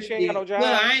nobody. She ain't got no job.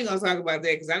 Well, I ain't gonna talk about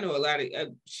that because I know a lot of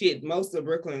shit. Most of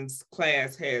Brooklyn's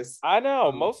class has. I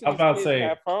know most of these kids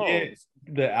have phones.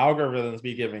 The algorithms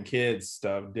be giving kids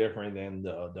stuff different than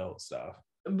the adult stuff.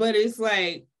 But it's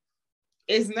like,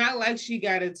 it's not like she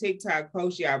got a TikTok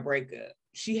post y'all breakup.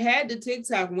 She had the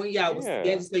TikTok when y'all was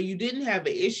together, so you didn't have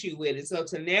an issue with it. So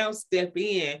to now step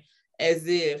in as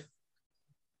if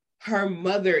her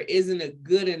mother isn't a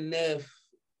good enough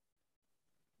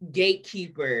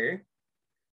gatekeeper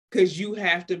because you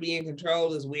have to be in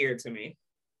control is weird to me.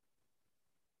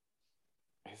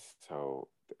 So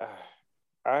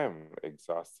I'm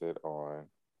exhausted by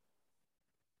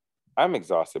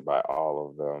all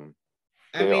of them.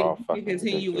 I mean, you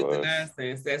continue ridiculous. With the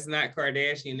nonsense. That's not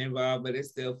Kardashian involved, but it's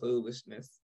still foolishness.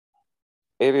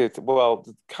 It is. Well,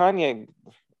 Kanye,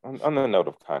 on the note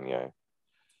of Kanye,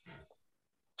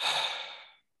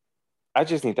 I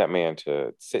just need that man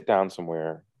to sit down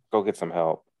somewhere, go get some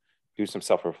help, do some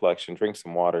self-reflection, drink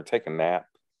some water, take a nap,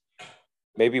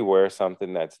 maybe wear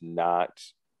something that's not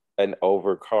an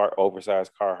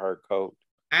oversized Carhartt coat.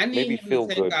 I need maybe him feel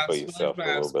to take good off for yourself a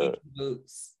little bit.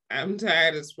 Boots. I'm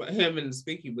tired of him in the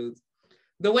squeaky boots.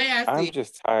 The way I see I'm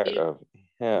just tired of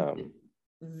him.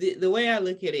 The way I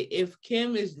look at it, if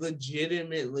Kim is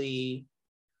legitimately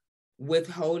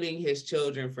withholding his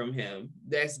children from him,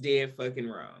 that's dead fucking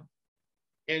wrong.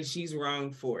 And she's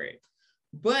wrong for it.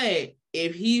 But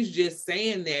if he's just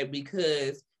saying that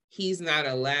because he's not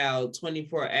allowed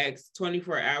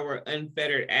 24-hour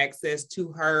unfettered access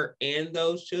to her and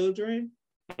those children,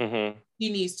 he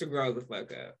needs to grow the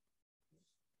fuck up.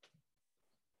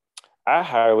 I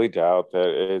highly doubt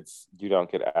that you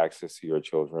don't get access to your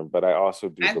children, but I also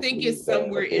do. I think it's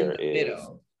somewhere in the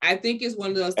middle. I think it's one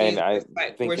of those things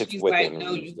where she's like,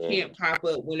 no, you can't pop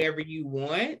up whenever you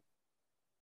want.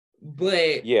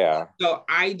 But so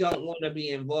I don't want to be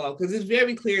involved because it's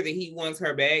very clear that he wants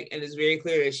her back, and it's very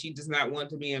clear that she does not want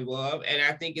to be involved. And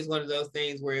I think it's one of those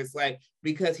things where it's like,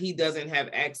 because he doesn't have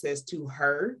access to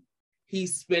her,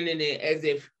 he's spinning it as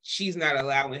if she's not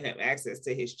allowing him access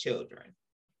to his children.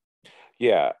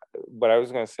 Yeah, what I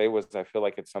was going to say was I feel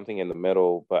like it's something in the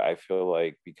middle, but I feel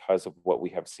like because of what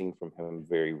we have seen from him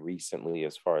very recently,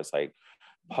 as far as like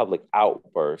public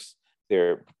outbursts,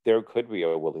 there could be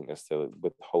a willingness to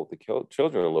withhold the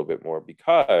children a little bit more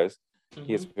because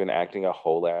he has been acting a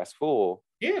whole ass fool.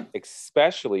 Yeah.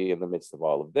 Especially in the midst of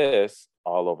all of this,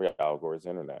 all over Al Gore's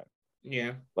internet.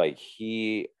 Yeah. Like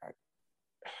he's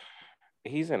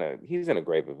in a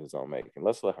grave of his own making.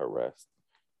 Let's let her rest.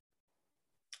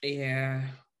 Yeah.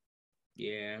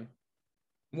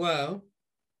 Well,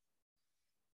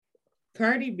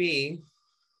 Cardi B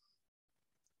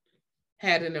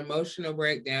had an emotional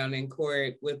breakdown in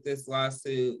court with this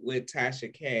lawsuit with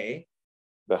Tasha K.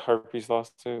 The herpes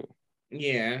lawsuit?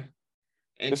 Yeah.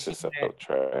 And this is so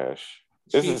trash.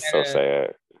 This is so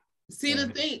sad. See, the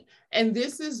thing, and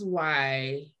this is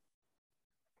why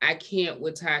I can't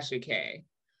with Tasha K.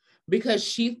 Because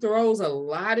she throws a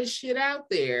lot of shit out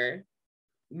there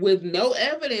with no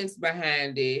evidence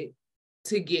behind it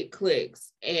to get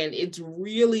clicks. And it's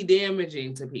really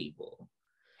damaging to people.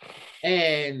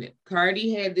 And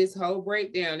Cardi had this whole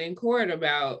breakdown in court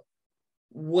about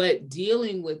what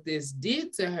dealing with this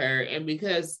did to her. And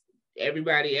because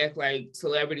everybody act like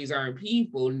celebrities aren't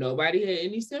people, nobody had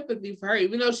any sympathy for her,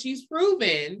 even though she's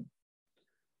proven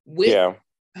with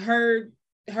her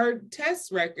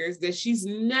test records that she's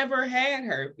never had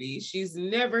herpes. She's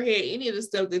never had any of the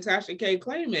stuff that Tasha K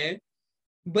claiming.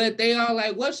 But they all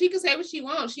like, well, she can say what she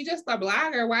wants. She just a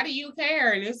blogger. Why do you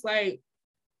care? And it's like,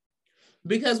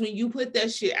 because when you put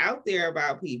that shit out there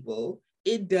about people,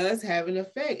 it does have an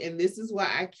effect. And this is why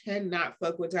I cannot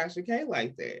fuck with Tasha K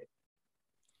like that.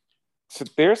 So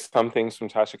there's some things from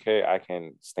Tasha K I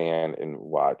can stand and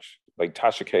watch. Like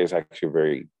Tasha K is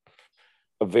actually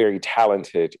a very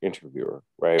talented interviewer,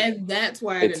 right? And that's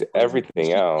why it's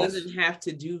everything else. She doesn't have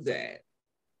to do that.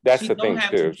 That's the thing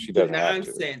too. She doesn't have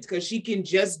to. Because she can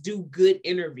just do good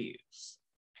interviews.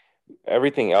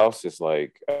 everything else is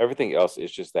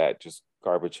just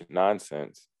garbage and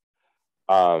nonsense.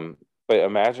 But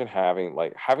imagine having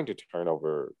to turn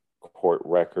over court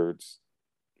records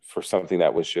for something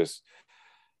that was just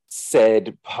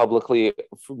said publicly,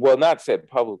 well, not said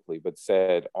publicly, but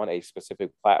said on a specific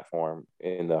platform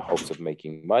in the hopes of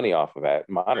making money off of it,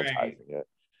 monetizing it,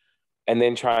 and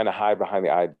then trying to hide behind the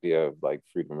idea of like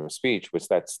freedom of speech, which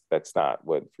that's not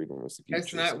what freedom of speech That's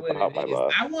is not what about, it is.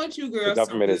 love. I want you girls. The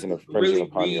government isn't infringing really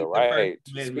upon your right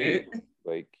to speak.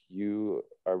 Like, you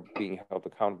are being held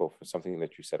accountable for something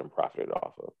that you said and profited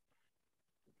off of.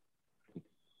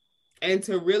 And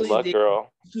to really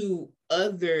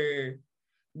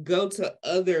go to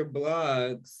other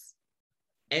blogs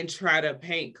and try to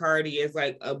paint Cardi as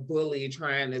like a bully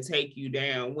trying to take you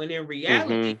down, when in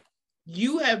reality,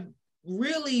 you have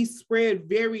really spread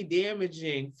very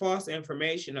damaging false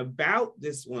information about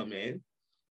this woman.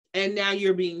 And now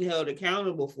you're being held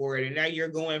accountable for it. And now you're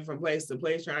going from place to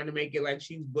place trying to make it like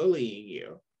she's bullying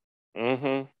you.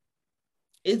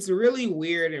 It's really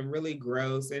weird and really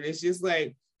gross. And it's just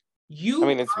like,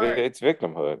 it's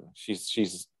victimhood.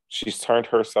 She's turned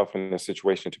herself in a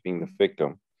situation to being the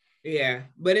victim. Yeah,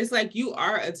 but it's like, you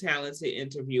are a talented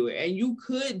interviewer and you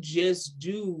could just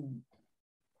do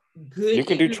good. You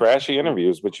can do trashy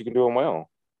interviews, but you can do them well.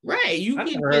 Right.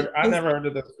 I never heard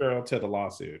of this girl till the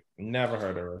lawsuit. Never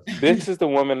heard of her. This is the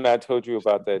woman I told you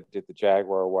about that did the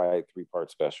Jaguar White 3-part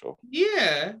special.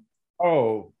 Yeah.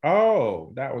 Oh,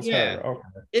 that was her. Okay.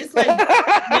 It's like,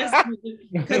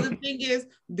 because the thing is,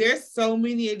 there's so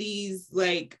many of these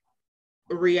like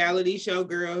reality show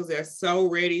girls that are so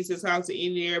ready to talk to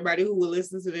any and everybody who will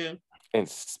listen to them and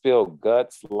spill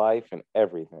guts, life, and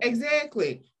everything.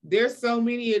 Exactly. There's so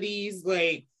many of these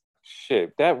like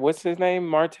shit. What's his name?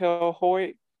 Martell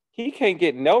Hoyt. He can't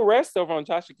get no rest over on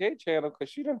Tasha K channel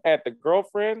because she done had the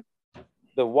girlfriend,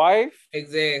 the wife.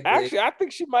 Exactly. Actually, I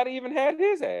think she might have even had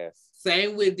his ass.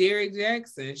 Same with Derek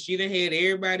Jackson. She done had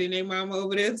everybody and their mama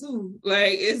over there too.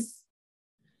 Like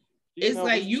it's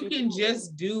like you can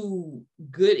just do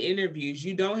good interviews.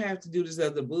 You don't have to do this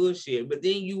other bullshit. But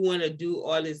then you want to do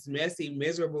all this messy,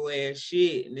 miserable ass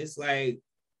shit. And it's like,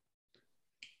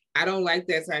 I don't like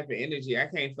that type of energy. I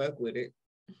can't fuck with it.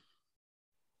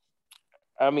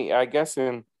 I mean, I guess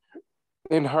in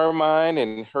her mind,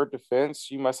 in her defense,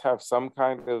 she must have some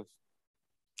kind of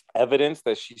evidence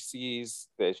that she sees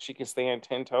that she can stand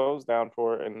 10 toes down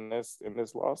for in this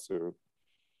lawsuit.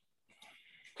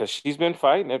 Because she's been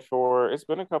fighting it it's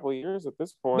been a couple of years at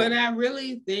this point. But I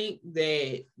really think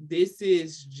that this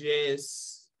is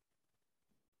just,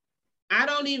 I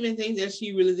don't even think that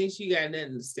she really thinks she got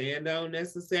nothing to stand on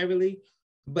necessarily.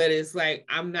 But it's like,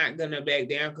 I'm not going to back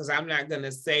down because I'm not going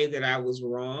to say that I was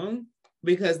wrong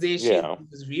because then she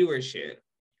loses viewership.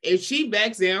 If she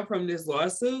backs down from this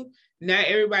lawsuit, now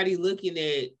everybody looking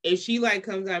at, if she like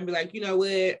comes out and be like, you know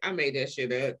what, I made that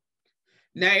shit up.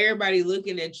 Now everybody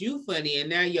looking at you funny and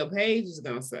now your page is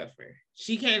going to suffer.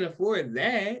 She can't afford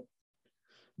that.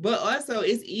 But also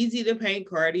it's easy to paint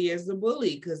Cardi as the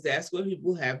bully because that's what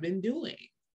people have been doing.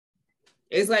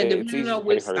 It's like, depending on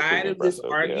which side of this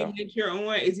argument you're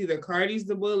on, it's either Cardi's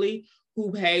the bully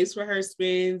who pays for her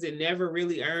spins and never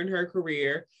really earned her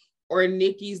career, or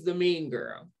Nicki's the mean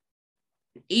girl.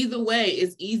 Either way,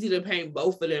 it's easy to paint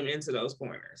both of them into those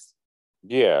corners.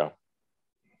 Yeah.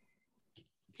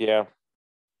 Yeah.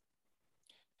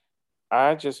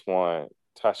 I just want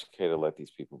Tasha K to let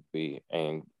these people be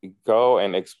and go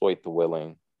and exploit the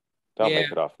willing. Don't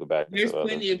make it off the back. There's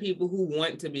plenty of people who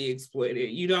want to be exploited.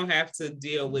 You don't have to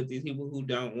deal with these people who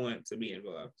don't want to be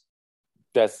involved.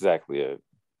 That's exactly it.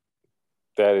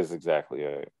 That is exactly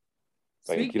it.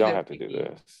 Like, you don't have to do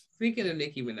this. Speaking of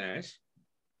Nicki Minaj.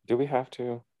 Do we have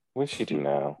to? What does she do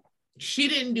now? She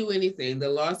didn't do anything. The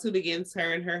lawsuit against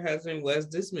her and her husband was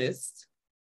dismissed.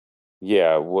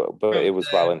 Yeah, but it was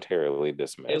voluntarily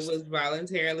dismissed. It was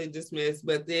voluntarily dismissed,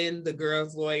 but then the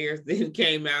girl's lawyers then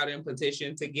came out and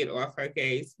petitioned to get off her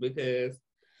case because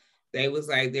they was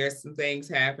like, there's some things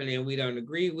happening we don't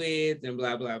agree with and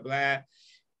blah, blah, blah.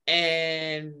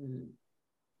 And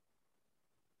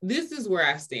this is where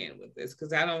I stand with this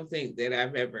because I don't think that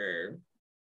I've ever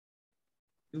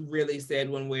really said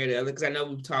one way or the other because I know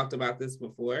we've talked about this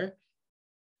before.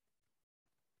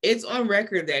 It's on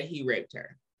record that he raped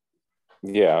her.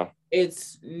 Yeah.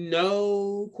 It's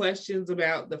no questions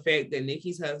about the fact that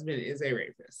Nicki's husband is a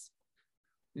rapist.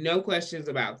 No questions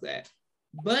about that.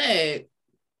 But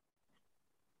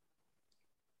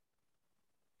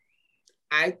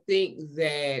I think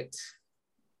that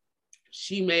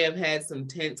she may have had some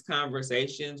tense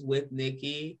conversations with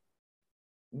Nicki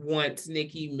once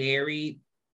Nicki married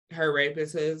her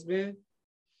rapist husband.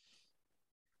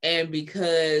 And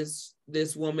because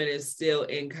this woman is still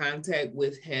in contact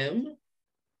with him,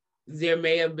 there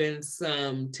may have been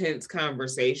some tense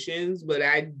conversations, but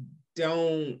I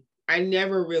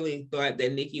never really thought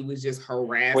that Nikki was just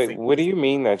harassing. Wait, what do you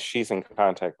mean that she's in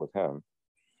contact with him?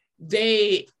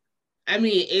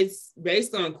 It's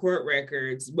based on court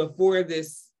records before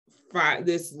this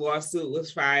lawsuit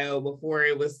was filed, before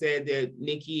it was said that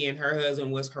Nikki and her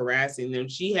husband was harassing them.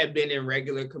 She had been in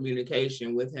regular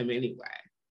communication with him anyway.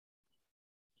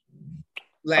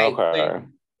 Like, okay.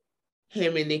 when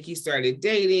him and Nikki started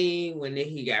dating, when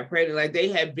Nikki got pregnant, like they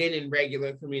had been in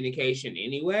regular communication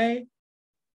anyway.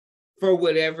 For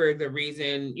whatever the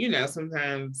reason,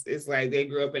 sometimes it's like they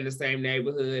grew up in the same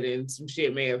neighborhood and some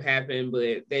shit may have happened,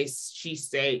 but she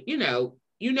stayed, you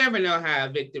never know how a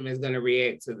victim is going to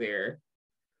react to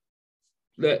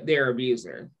their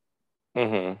abuser.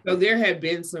 Mm-hmm. So there had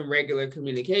been some regular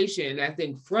communication. I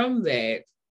think from that,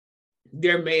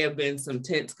 there may have been some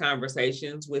tense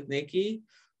conversations with Nikki,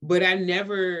 but I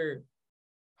never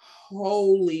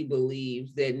wholly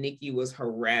believed that Nikki was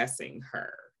harassing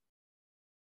her.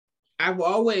 I've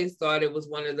always thought it was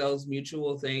one of those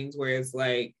mutual things where it's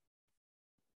like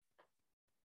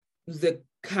the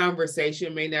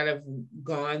conversation may not have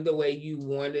gone the way you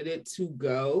wanted it to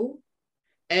go.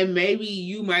 And maybe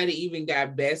you might have even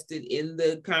got bested in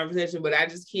the conversation, but I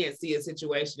just can't see a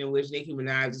situation in which Nicki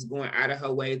Minaj is going out of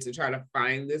her way to try to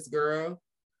find this girl.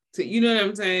 You know what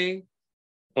I'm saying?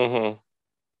 Mm-hmm.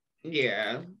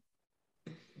 Yeah.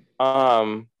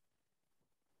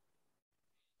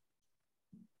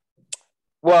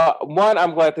 Well, one,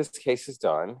 I'm glad this case is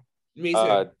done. Me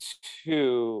too.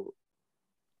 Two,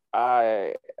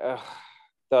 the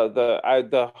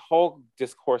whole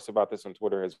discourse about this on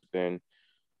Twitter has been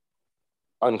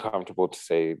uncomfortable, to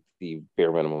say the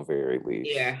bare minimum, very least.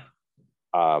 Yeah.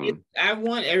 I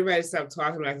want everybody to stop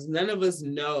talking about it because none of us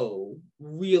know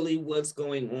really what's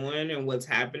going on and what's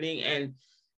happening. And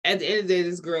at the end of the day,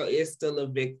 this girl is still a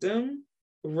victim.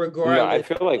 Regardless. No, I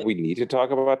feel like we need to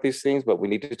talk about these things, but we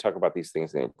need to talk about these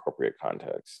things in appropriate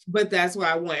context. But that's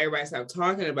why I want everybody to stop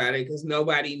talking about it, because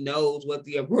nobody knows what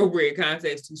the appropriate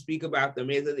context to speak about them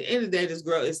is. At the end of the day, this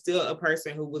girl is still a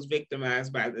person who was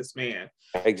victimized by this man.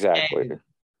 Exactly. And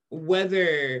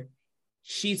whether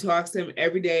she talks to him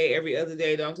every day, every other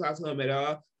day, don't talk to him at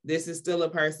all, this is still a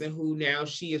person who now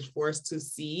she is forced to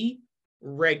see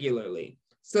regularly.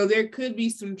 So there could be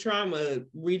some trauma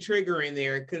re-triggering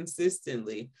there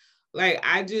consistently. Like,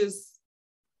 I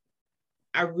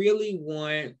really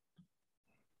want,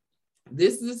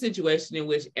 this is a situation in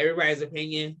which everybody's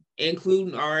opinion,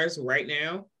 including ours right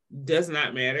now, does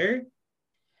not matter.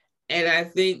 And I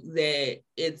think that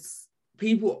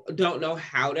people don't know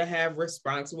how to have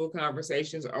responsible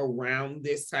conversations around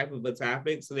this type of a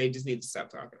topic. So they just need to stop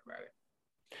talking about it.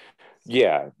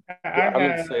 Yeah.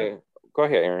 I'm saying, go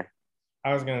ahead, Aaron.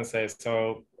 I was gonna say,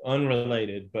 so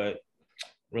unrelated, but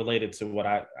related to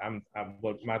what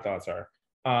what my thoughts are.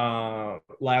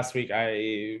 Last week,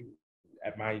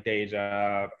 at my day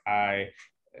job, I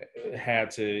had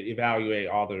to evaluate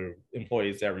all the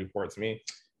employees that report to me.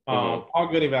 All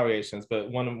good evaluations,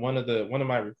 but one of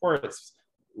my reports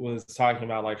was talking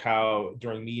about like how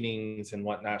during meetings and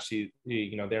whatnot,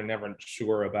 they're never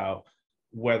sure about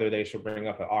whether they should bring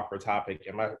up an awkward topic.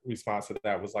 And my response to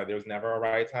that was like, there's never a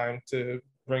right time to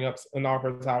bring up an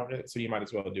awkward topic, so you might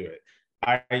as well do it.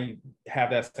 I have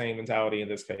that same mentality in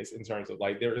this case, in terms of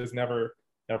like, there is never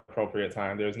an appropriate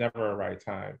time. There's never a right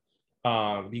time,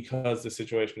 because the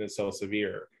situation is so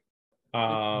severe.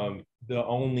 The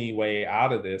only way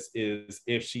out of this is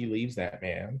if she leaves that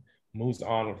man, moves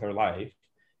on with her life,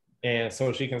 and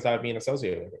so she can start being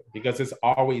associated with it, because it's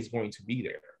always going to be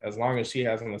there. As long as she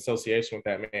has an association with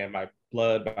that man by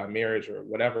blood, by marriage, or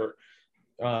whatever.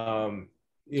 And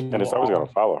it's always going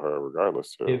to follow her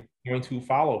regardless. Too. It's going to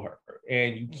follow her.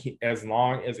 And you can't, as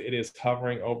long as it is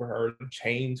hovering over her,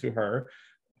 chained to her,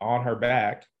 on her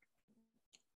back,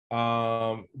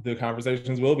 the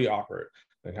conversations will be awkward.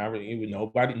 Nobody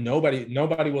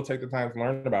will take the time to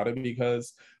learn about it,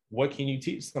 because what can you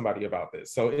teach somebody about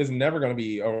this? So it's never going to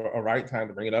be a right time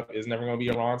to bring it up. It's never going to be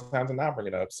a wrong time to not bring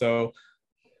it up. So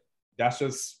that's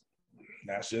just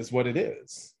what it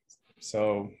is.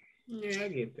 So yeah, I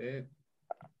get that.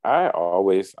 I'm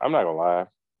not gonna lie,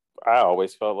 I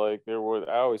always felt like that woman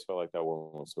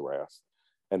was harassed.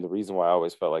 And the reason why I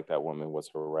always felt like that woman was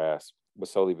harassed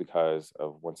was solely because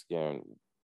of, once again,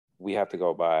 we have to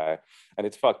go by, and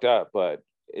it's fucked up, but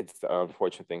it's the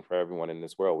unfortunate thing for everyone in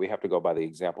this world. We have to go by the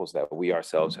examples that we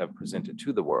ourselves have presented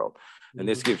to the world. And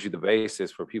this gives you the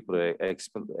basis for people to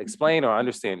explain or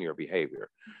understand your behavior.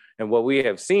 And what we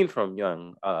have seen from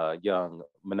young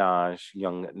Minaj,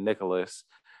 young Nicholas,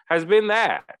 has been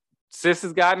that. Sis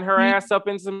has gotten her ass up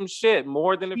in some shit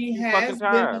more than a few fucking times. He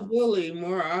has been a bully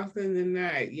more often than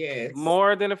not, yes.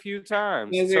 More than a few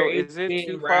times. So is it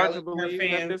too far to believe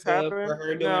that this happened? For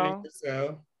her doing it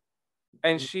herself.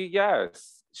 And she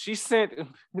sent,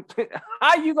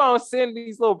 how you gonna send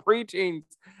these little preteens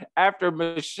after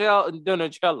Michelle and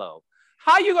Donacello?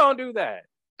 How you gonna do that?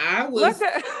 I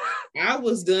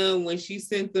was done when she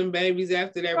sent them babies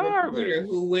after that reporter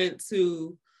who went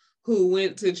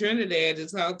to Trinidad to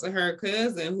talk to her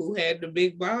cousin who had the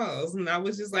big balls. And I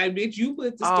was just like, bitch, you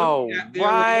put the story out there.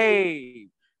 Right.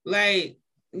 Like,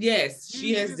 yes,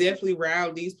 she has definitely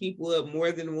riled these people up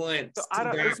more than once. So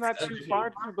it's not too far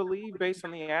to believe, based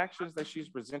on the actions that she's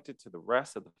presented to the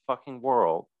rest of the fucking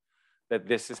world, that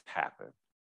this has happened.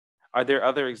 Are there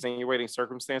other extenuating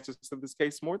circumstances to this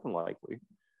case? More than likely.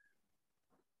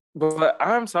 But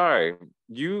I'm sorry,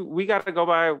 we gotta go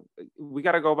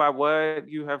by what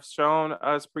you have shown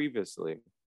us previously.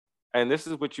 And this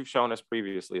is what you've shown us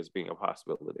previously as being a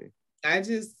possibility. I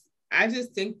just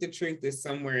think the truth is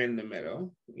somewhere in the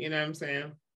middle. You know what I'm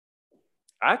saying?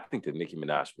 I think that Nicki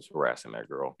Minaj was harassing that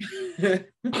girl.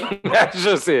 That's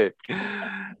just it.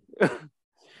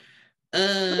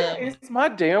 It's my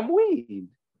damn weed.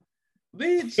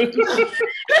 Bitch.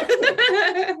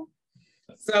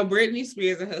 So Britney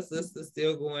Spears and her sister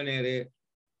still going at it.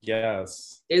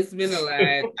 Yes. It's been a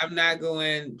lot. I'm not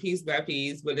going piece by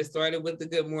piece, but it started with the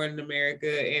Good Morning America.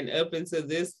 And up until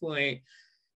this point,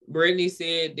 Britney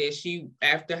said that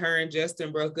after her and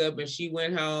Justin broke up and she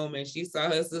went home and she saw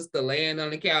her sister laying on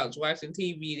the couch watching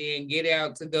TV, then get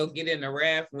out to go get in a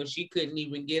raft when she couldn't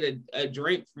even get a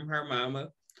drink from her mama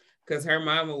because her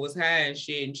mama was high and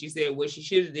shit. And she said what she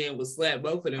should have done was slap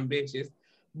both of them bitches,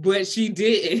 but she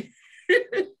didn't.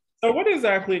 So what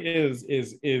exactly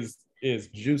is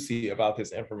juicy about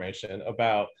this information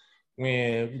about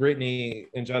when Britney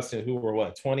and Justin, who were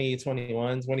 20,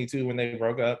 21, 22 when they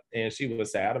broke up, and she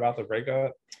was sad about the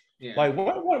breakup? Yeah. Like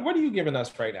what are you giving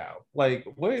us right now? Like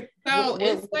what? So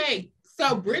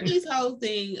so Britney's whole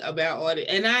thing about all the,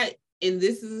 and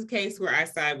this is a case where I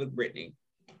side with Britney.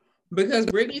 Because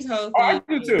Britney's whole thing. I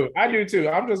do too.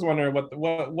 I'm just wondering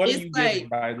what are you getting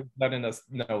by letting us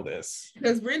know this?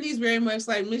 Because Britney's very much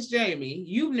like, Miss Jamie,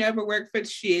 you've never worked for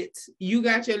shit. You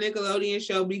got your Nickelodeon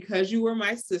show because you were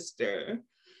my sister.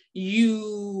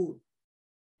 You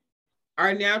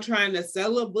are now trying to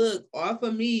sell a book off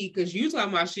of me because you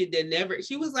talking about shit that never.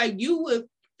 She was like, you were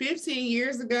 15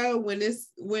 years ago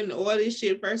when all this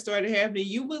shit first started happening.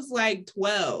 You was like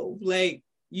 12, like.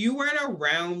 You weren't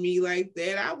around me like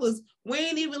that. We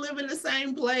ain't even live in the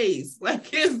same place.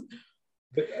 Like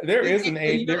there is an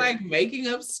age. You're like making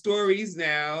up stories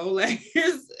now. Like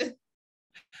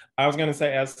I was gonna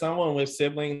say, as someone with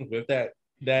siblings with that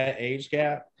age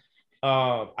gap,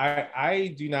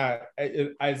 I do not,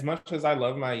 as much as I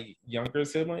love my younger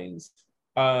siblings,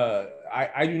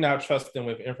 I do not trust them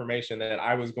with information that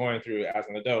I was going through as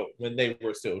an adult when they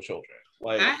were still children.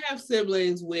 Like, I have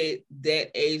siblings with that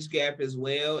age gap as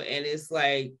well. And it's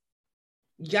like,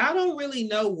 y'all don't really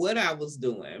know what I was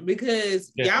doing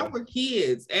because y'all were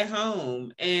kids at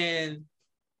home and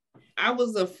I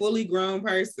was a fully grown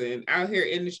person out here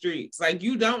in the streets. Like,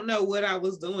 you don't know what I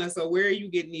was doing. So where are you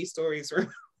getting these stories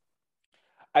from?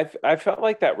 I felt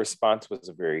like that response was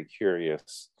a very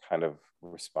curious kind of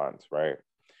response, right?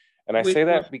 And I say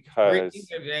that because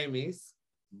Britney's or Jamie's?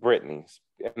 Britney's.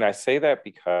 And I say that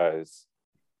because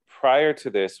prior to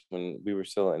this, when we were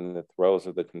still in the throes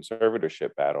of the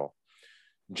conservatorship battle,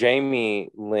 Jamie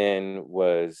Lynn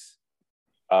was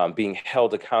being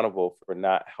held accountable for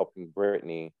not helping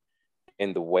Britney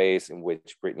in the ways in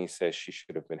which Britney says she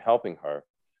should have been helping her.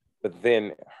 But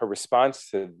then her response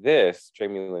to this,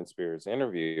 Jamie Lynn Spears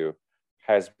interview,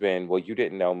 has been, well, you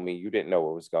didn't know me, you didn't know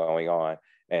what was going on,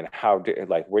 and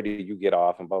where did you get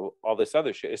off, and blah, blah, all this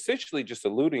other shit. Essentially just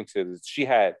alluding to she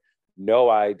had no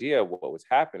idea what was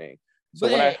happening. So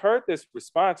when I heard this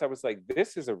response, I was like,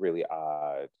 this is a really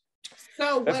odd.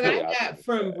 So what I got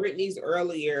from Britney's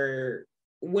earlier,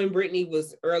 when Britney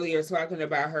was earlier talking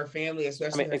about her family,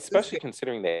 especially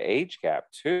considering the age gap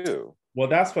too. Well,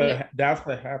 that's what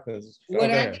happens.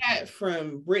 What I got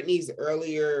from Britney's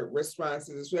earlier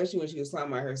responses, especially when she was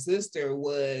talking about her sister,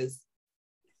 was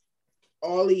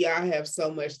all of y'all have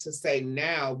so much to say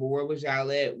now, but where was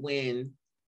y'all at when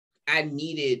I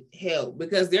needed help?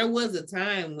 Because there was a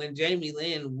time when Jamie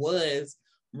Lynn was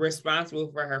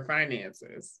responsible for her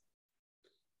finances.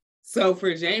 So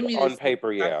for Jamie on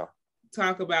paper, yeah.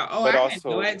 Talk about, oh, but I also, had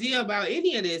no idea about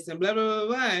any of this and blah, blah, blah,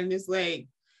 blah. And it's like,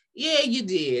 yeah, you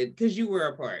did, because you were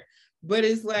a part. But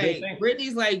it's like,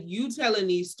 Brittany's like, you telling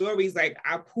these stories like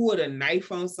I pulled a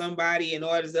knife on somebody and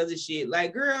all this other shit.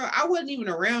 Like, girl, I wasn't even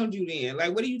around you then.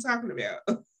 Like, what are you talking about?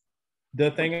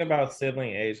 The thing about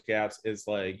sibling age gaps is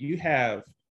like you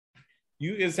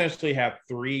essentially have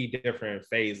three different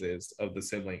phases of the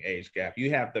sibling age gap.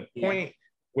 You have the point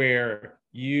where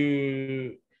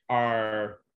you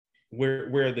are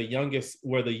where the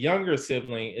younger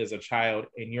sibling is a child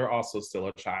and you're also still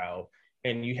a child.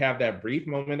 And you have that brief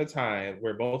moment of time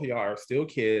where both of y'all are still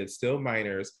kids, still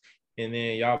minors, and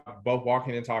then y'all both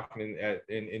walking and talking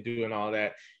and doing all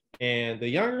that. And the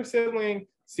younger sibling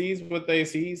sees what they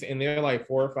sees, and they're like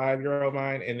 4 or 5 year old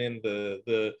mind. And then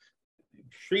the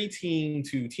preteen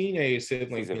to teenage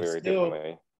sibling can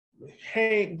still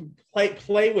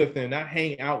play with them, not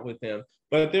hang out with them.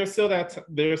 But there's still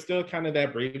kind of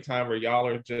that brief time where y'all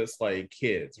are just like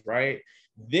kids, right?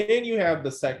 Then you have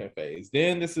the second phase.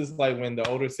 Then this is like when the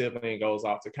older sibling goes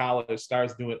off to college,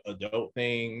 starts doing adult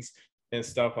things and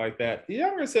stuff like that. The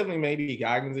younger sibling may be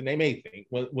guidance and they may think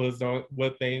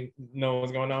what they know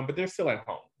is going on, but they're still at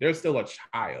home. They're still a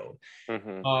child.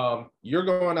 Mm-hmm. You're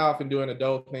going off and doing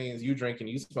adult things. You drinking,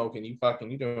 you smoking, you fucking,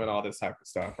 you doing all this type of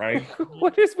stuff, right?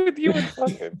 What is with you and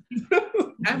fucking?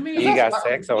 I mean, you got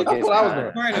sex on his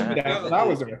mind. That's what I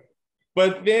was doing.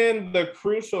 But then the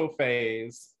crucial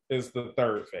phase is the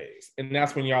third phase. And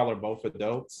that's when y'all are both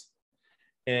adults.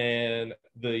 And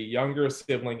the younger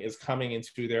sibling is coming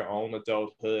into their own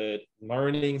adulthood,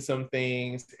 learning some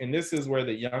things. And this is where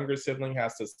the younger sibling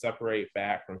has to separate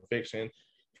fact from fiction,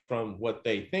 from what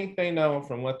they think they know,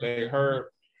 from what they heard.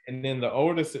 And then the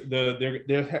older,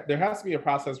 there has to be a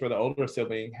process where the older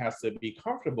sibling has to be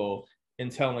comfortable in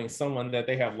telling someone that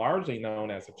they have largely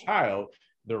known as a child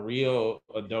the real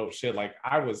adult shit. Like,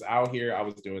 I was out here, I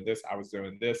was doing this, I was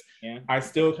doing this. Yeah. I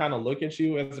still kind of look at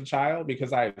you as a child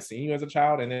because I have seen you as a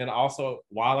child. And then also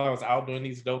while I was out doing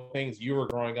these adult things, you were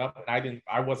growing up, and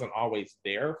I wasn't always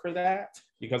there for that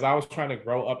because I was trying to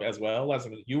grow up as well. As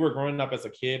you were growing up as a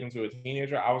kid into a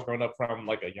teenager, I was growing up from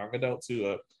like a young adult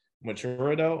to a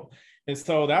mature adult. And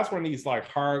so that's when these like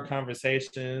hard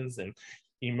conversations and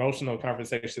emotional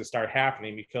conversations start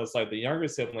happening, because like the younger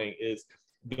sibling is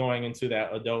going into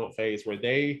that adult phase where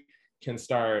they can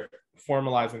start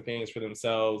formalizing things for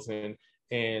themselves and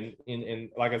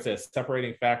like I said,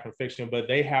 separating fact from fiction, but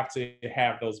they have to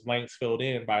have those blanks filled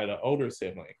in by the older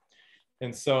sibling.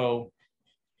 And so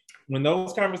when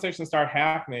those conversations start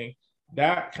happening,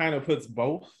 that kind of puts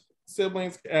both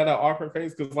siblings at an awkward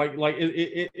phase, because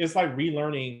it's like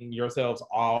relearning yourselves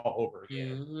all over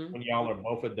again. Mm-hmm. When y'all are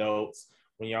both adults,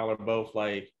 when y'all are both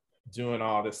like doing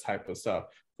all this type of stuff.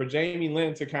 For Jamie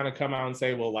Lynn to kind of come out and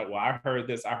say, well, I heard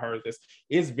this,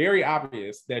 it's very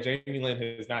obvious that Jamie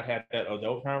Lynn has not had that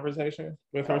adult conversation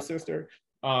with her sister.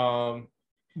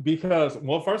 Because,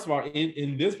 well, first of all,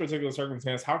 in this particular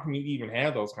circumstance, how can you even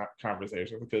have those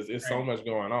conversations? Because there's so much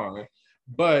going on.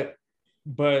 But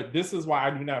this is why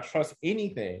I do not trust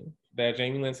anything that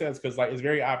Jamie Lynn says, because like it's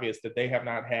very obvious that they have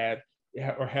not had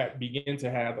or begin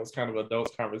to have those kind of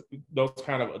adult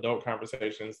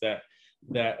conversations that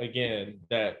again,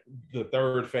 that the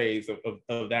third phase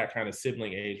of that kind of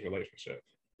sibling age relationship.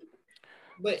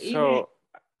 But so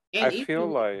I feel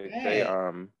like they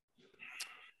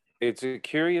it's a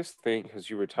curious thing, because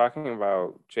you were talking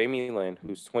about Jamie Lynn,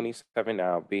 who's 27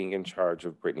 now, being in charge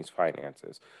of Brittany's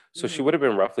finances. So she would have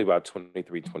been roughly about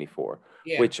 23, 24,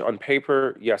 which on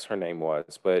paper, yes, her name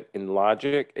was, but in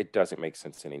logic, it doesn't make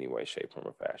sense in any way, shape, form,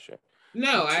 or fashion.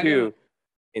 No, I don't.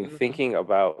 In thinking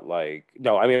about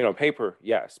on paper,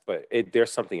 yes, but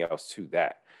there's something else to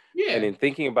that. Yeah. And in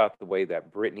thinking about the way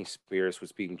that Britney Spears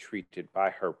was being treated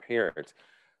by her parents,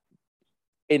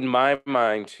 in my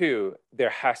mind too, there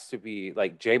has to be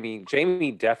like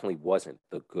Jamie definitely wasn't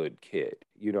the good kid.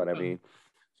 You know what I mean?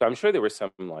 So I'm sure there was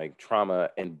some like trauma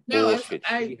and bullshit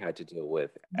she had to deal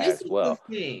with as well.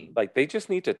 Like they just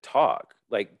need to talk.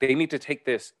 Like they need to take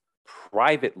this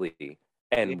privately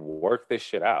and work this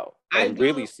shit out and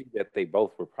really see that they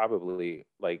both were probably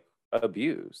like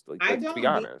abused. Like, let's be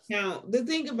honest. The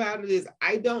thing about it is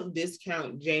I don't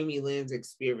discount Jamie Lynn's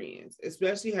experience,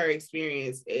 especially her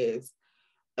experience as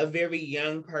a very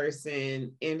young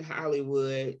person in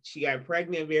Hollywood. She got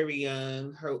pregnant very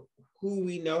young, who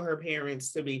we know her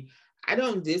parents to be. I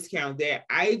don't discount that.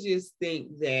 I just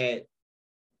think that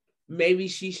maybe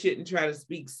she shouldn't try to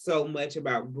speak so much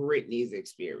about Britney's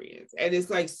experience. And it's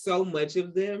like so much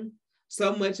of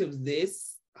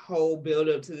this whole build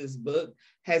up to this book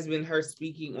has been her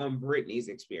speaking on Britney's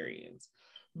experience.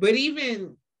 But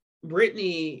even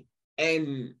Brittany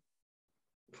and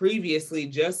previously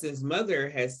Justin's mother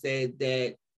has said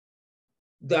that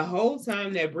the whole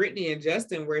time that Brittany and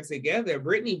Justin were together,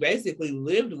 Brittany basically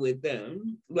lived with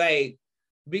them, like,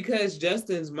 because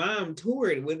Justin's mom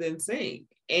toured with NSYNC.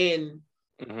 And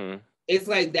it's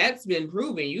like, that's been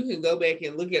proven. You can go back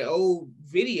and look at old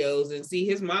videos and see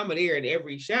his mama there in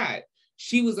every shot.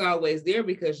 She was always there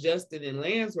because Justin and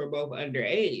Lance were both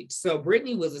underage. So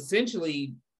Brittany was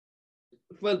essentially,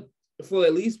 for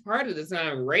at least part of the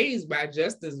time, raised by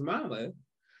Justin's mama.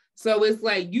 So it's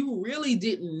like, you really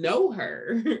didn't know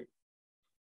her.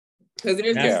 Because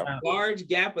there's this large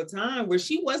gap of time where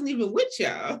she wasn't even with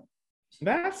y'all.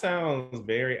 That sounds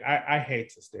very, I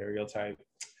hate to stereotype.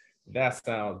 That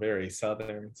sounds very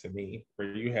Southern to me,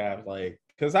 where you have like,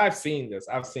 because I've seen this.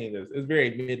 It's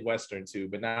very Midwestern too,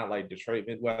 but not like Detroit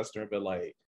Midwestern, but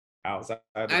like outside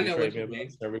of Detroit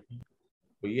Midwestern.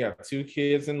 But you have two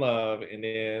kids in love, and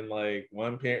then like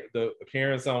one parent, the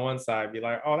parents on one side be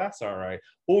like, "Oh, that's all right."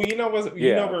 Well, you know what?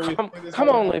 You know where come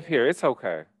on, live here. It's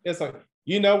okay. It's like,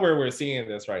 you know where we're seeing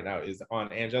this right now is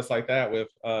on And Just Like That with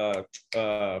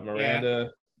Miranda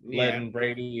letting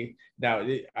Brady. Now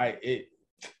it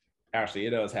actually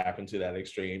does happen to that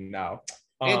extreme now.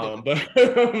 But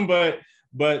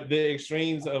the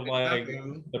extremes of like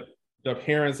the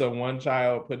parents of one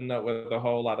child putting up with a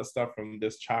whole lot of stuff from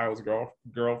this child's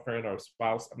girlfriend or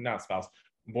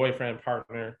boyfriend,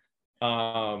 partner,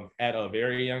 at a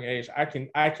very young age.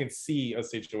 I can see a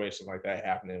situation like that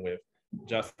happening with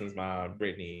Justin's mom,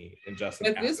 Brittany, and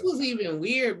Justin. But this was even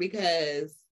weird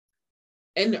because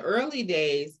in the early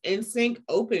days, NSYNC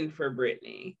opened for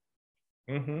Brittany.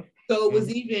 So it was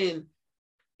even,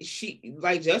 she,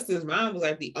 like, Justin's mom was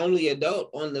like the only adult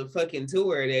on the fucking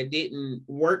tour that didn't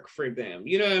work for them.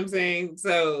 You know what I'm saying?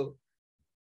 So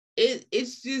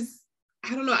it's just,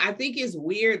 I don't know. I think it's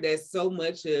weird that so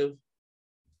much of,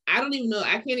 I don't even know,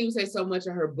 I can't even say so much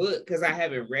of her book because I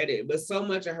haven't read it, but so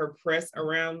much of her press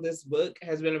around this book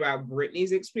has been about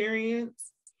Brittany's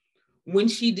experience when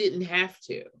she didn't have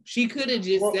to. She could have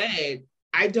just said,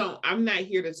 I'm not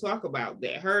here to talk about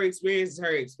that. Her experience is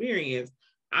her experience.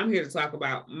 I'm here to talk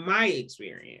about my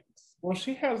experience. Well,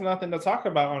 she has nothing to talk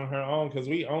about on her own because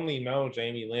we only know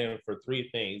Jamie Lynn for three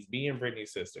things: being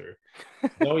Brittany's sister,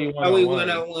 Zoe 101,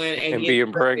 and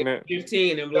being pregnant,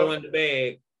 15 and blowing the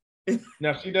bag.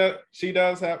 Now she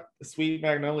does have Sweet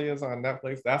Magnolias on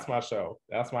Netflix. That's my show.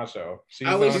 She's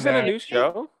in a new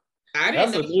show. I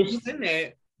didn't know she was in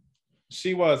that.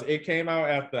 She was. It came out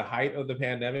at the height of the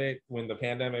pandemic, when the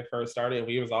pandemic first started, and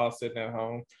we was all sitting at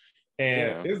home.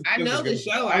 And I know the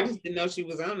show. I just didn't know she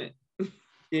was on it.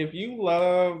 If you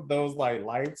love those like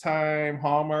Lifetime,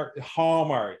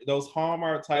 Hallmark, those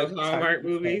Hallmark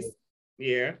movies,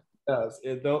 yeah.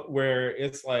 Where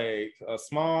it's like a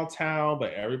small town,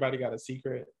 but everybody got a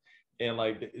secret, and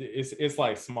like it's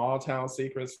like small town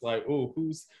secrets. Like, oh,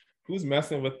 who's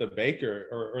messing with the baker,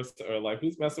 or like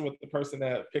who's messing with the person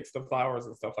that picks the flowers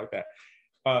and stuff like that.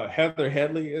 Heather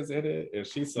Headley is in it, and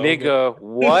she's so nigga good.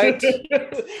 What?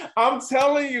 I'm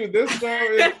telling you, this show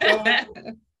is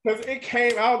because it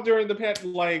came out during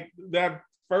like that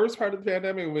first part of the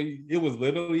pandemic when it was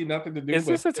literally nothing to do. Is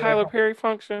this a Tyler Perry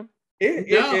function? It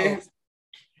is.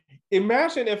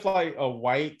 Imagine if like a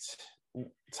white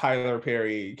Tyler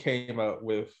Perry came up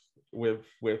with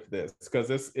this, because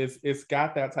it's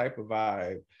got that type of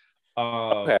vibe.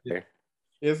 Okay.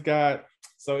 It's got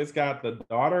the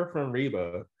daughter from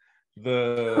Reba,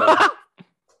 the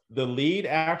lead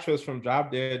actress from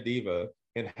Drop Dead Diva,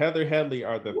 and Heather Headley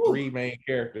are the three main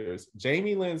characters.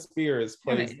 Jamie Lynn Spears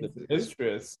plays the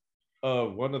mistress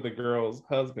of one of the girls'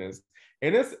 husbands.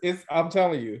 And it's I'm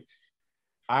telling you,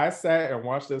 I sat and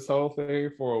watched this whole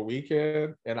thing for a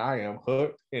weekend, and I am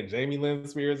hooked. And Jamie Lynn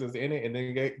Spears is in it, and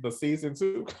then the season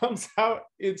 2 comes out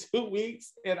in 2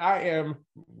 weeks, and I am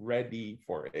ready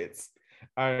for it.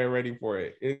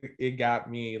 It got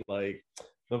me. Like,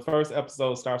 the first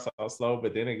episode starts out slow,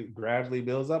 but then it gradually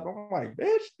builds up. I'm like,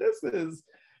 bitch,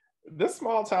 this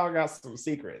small town got some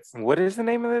secrets. What is the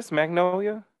name of this?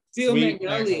 Magnolia? Steel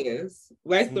Magnolias.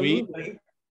 Like the movie.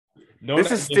 No,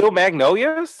 this is Steel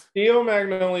Magnolias? Steel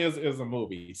Magnolias is a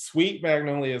movie. Sweet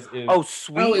Magnolias is...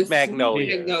 Sweet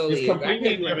Magnolias. I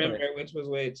can't remember which was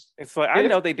which. It's like, I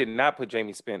know they did not put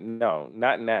Jamie Spin. No,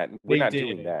 not in that. We're not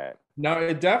doing that. No,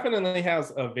 it definitely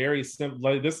has a very simple...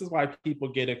 Like, this is why people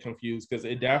get it confused, because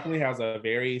it definitely has a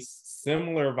very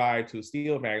similar vibe to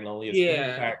Steel Magnolias.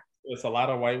 Yeah. In fact, it's a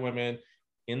lot of white women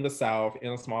in the South,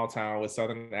 in a small town with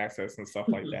Southern accents and stuff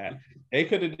like that. They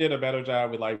could have did a better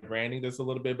job with like branding this a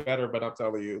little bit better, but I'm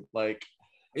telling you, like,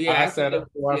 Yeah, I sat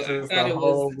up to watch I this thought the it was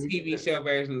whole the TV weekend. show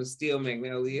version of Steel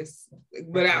Magnolias,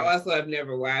 but I also have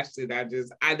never watched it. I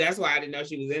that's why I didn't know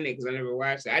she was in it because I never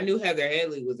watched it. I knew Heather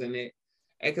Headley was in it,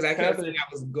 and because I kept saying I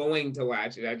was going to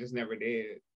watch it, I just never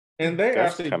did. And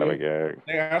That's kind of a gag.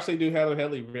 They actually do Heather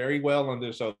Headley very well on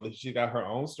this show. She got her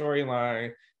own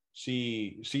storyline.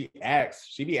 She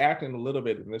be acting a little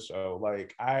bit in this show.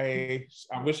 Like I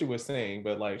wish she was sing,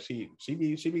 but like she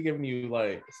be giving you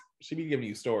like she be giving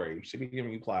you story. She be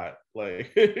giving you plot.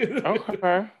 Like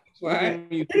Okay. giving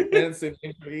you suspense and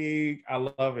intrigue. I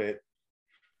love it.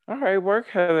 All right, work,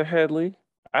 Heather Headley.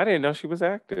 I didn't know she was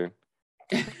acting.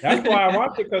 That's why I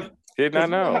watched it because did not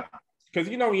know. Because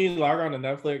you know when you log on to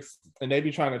Netflix and they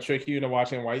be trying to trick you into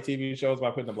watching white TV shows by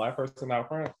putting a black person out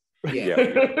front.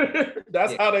 Yeah,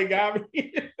 that's how they got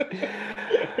me.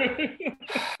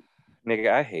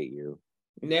 Nigga, I hate you.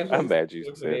 Netflix I'm mad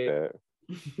you said that.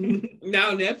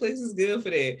 No, Netflix is good for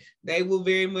that. They will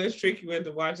very much trick you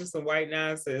into watching some white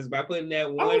nonsense by putting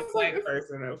that one black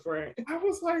person up front. I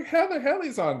was like, Heather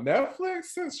Headley's on Netflix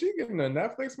since she getting the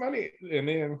Netflix money, and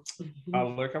then I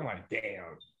look, I'm like,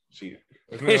 damn, she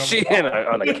is she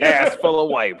on a cast full of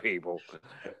white people?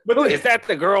 But is that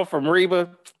the girl from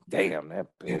Reba? Damn, that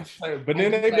bitch. But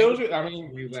then they build you. I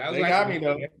mean, they got me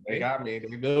though. They got me.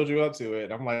 They build you up to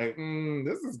it. I'm like,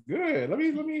 this is good. Let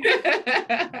me.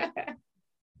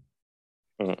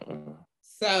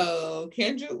 So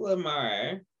Kendrick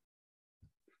Lamar.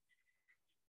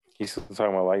 He's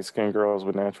talking about light-skinned girls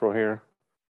with natural hair.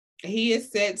 He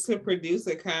is set to produce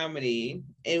a comedy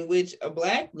in which a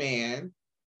black man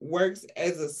works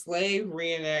as a slave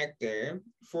reenactor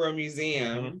for a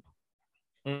museum.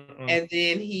 And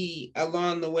then he,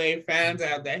 along the way, finds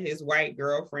out that his white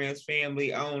girlfriend's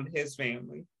family owned his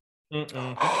family. There's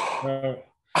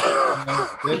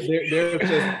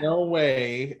just no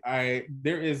way.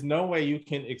 There is no way you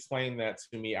can explain that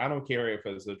to me. I don't care if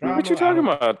it's a drama. What you talking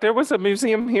about? There was a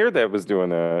museum here that was doing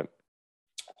that.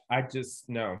 I just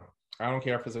no. I don't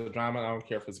care if it's a drama. I don't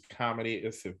care if it's a comedy.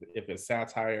 If it's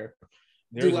satire.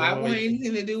 Do I want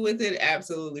anything to do with it?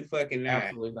 Absolutely fucking not.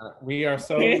 Absolutely not. We are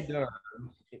so done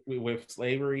with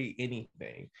slavery.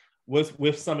 Anything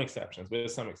with some exceptions.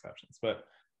 But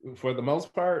for the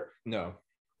most part, no.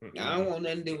 I don't want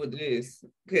nothing to do with this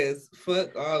because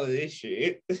fuck all of this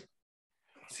shit.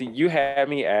 See, you had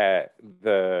me at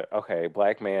the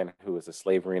black man who is a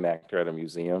slave reenactor at a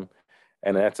museum,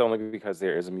 and that's only because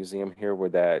there is a museum here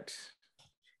where that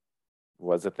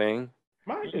was a thing.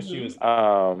 My issue is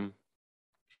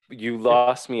you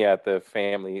lost me at the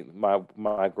family.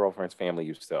 My girlfriend's family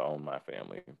used to own my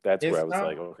family. That's where I was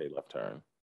like, okay, left turn.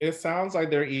 It sounds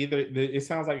like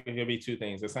it could be two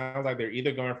things. It sounds like they're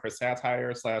either going for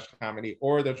satire / comedy,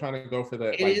 or they're trying to go for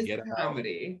the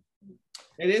comedy.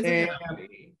 It is a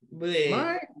comedy. But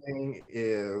my thing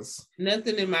is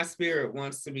nothing in my spirit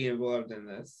wants to be involved in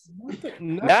this.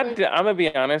 I'm gonna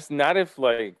be honest, not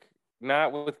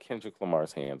with Kendrick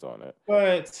Lamar's hands on it.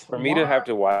 But for me to have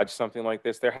to watch something like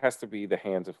this, there has to be the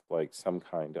hands of like some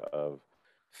kind of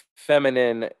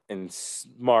feminine and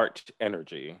smart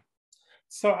energy.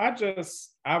 So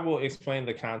I will explain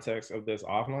the context of this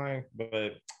offline,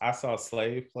 but I saw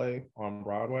Slave play on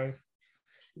Broadway.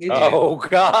 Oh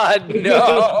God,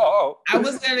 no. I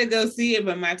was gonna go see it,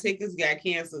 but my tickets got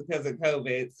canceled because of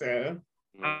COVID. So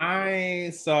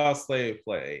I saw Slave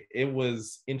play. It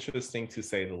was interesting to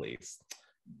say the least.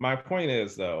 My point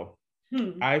is though,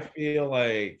 I feel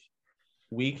like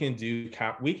we can do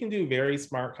very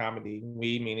smart comedy.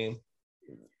 We meaning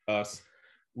us.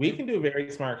 We can do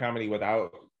very smart comedy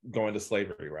without going the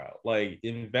slavery route. Like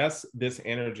invest this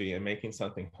energy in making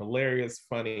something hilarious,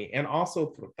 funny, and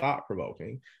also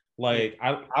thought-provoking. Like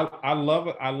I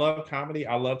love comedy.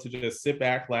 I love to just sit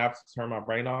back, laugh, turn my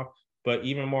brain off. But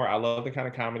even more, I love the kind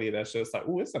of comedy that's just like,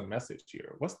 oh, it's a message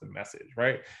here. What's the message,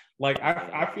 right? Like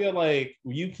I feel like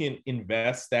you can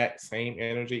invest that same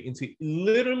energy into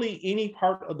literally any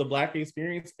part of the Black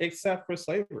experience except for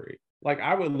slavery. Like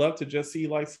I would love to just see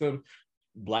like some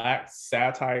Black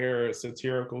satire,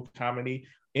 satirical comedy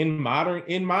in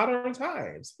modern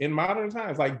times.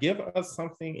 Like give us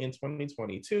something in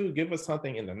 2022, give us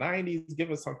something in the 90s,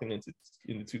 give us something in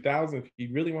the 2000s. If you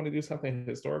really want to do something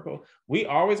historical, we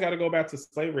always got to go back to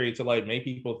slavery to like make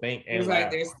people think. And it's like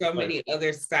there's so many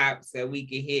other stops that we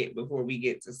can hit before we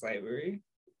get to slavery.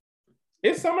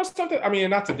 It's so much something. I mean,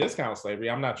 not to discount slavery.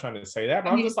 I'm not trying to say that,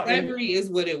 but I'm just like slavery is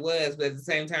what it was, but at the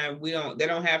same time, they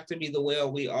don't have to be the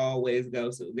well we always go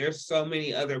to. There's so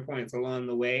many other points along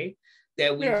the way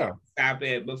that we can stop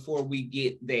at before we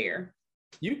get there.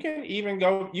 You can even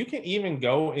go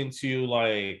into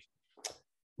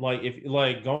like if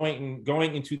like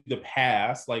going into the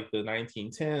past, like the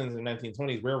 1910s and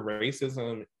 1920s, where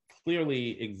racism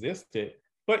clearly existed.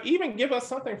 But even give us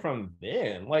something from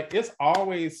then. Like it's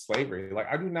always slavery. Like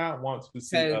I do not want to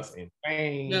see us in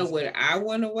chains. You know what I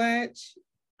want to watch?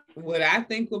 What I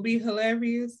think will be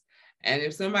hilarious. And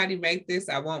if somebody make this,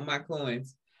 I want my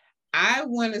coins. I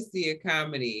want to see a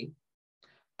comedy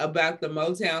about the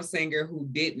Motown singer who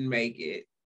didn't make it.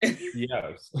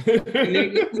 Yes.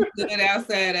 Nigga who stood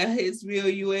outside of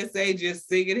Hitsville, USA, just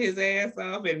singing his ass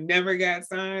off and never got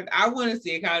signed. I want to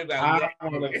see a comedy about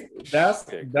that. That's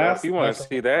if you want to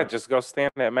see that, just go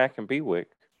stand at Mac and Bewick.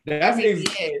 That's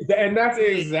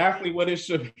exactly what it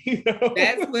should be.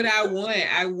 That's what I want.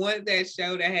 I want that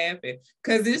show to happen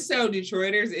because this show,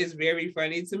 Detroiters, is very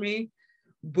funny to me,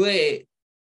 but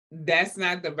that's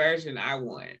not the version I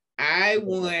want. I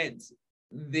want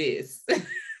this.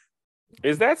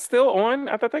 Is that still on?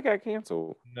 I thought that got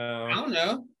canceled. No, I don't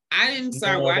know. I didn't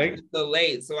start watching it so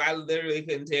late, so I literally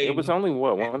couldn't tell you. It was only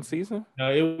what, one season? No,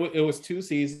 it was 2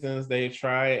 seasons. They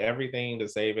tried everything to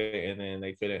save it, and then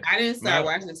they couldn't. I didn't start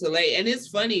watching it so late, and it's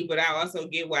funny, but I also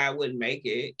get why I wouldn't make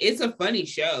it. It's a funny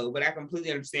show, but I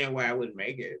completely understand why I wouldn't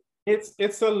make it.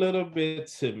 It's a little bit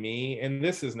to me, and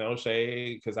this is no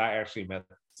shade because I actually met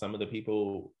some of the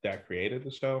people that created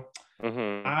the show.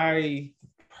 Mm-hmm. I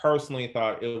personally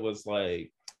thought it was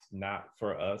like not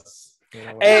for us. You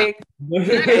know,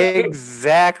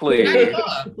 exactly.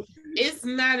 It's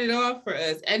not at all for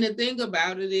us. And the thing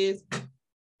about it is,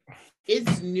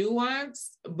 it's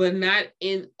nuanced, but not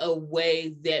in a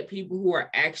way that people who are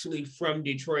actually from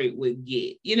Detroit would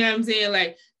get. You know what I'm saying?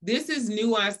 Like, this is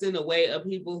nuanced in a way of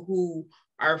people who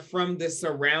are from the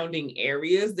surrounding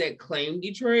areas that claim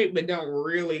Detroit, but don't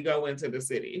really go into the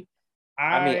city.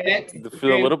 I mean, for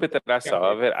the little bit that I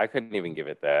saw of it, I couldn't even give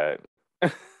it that.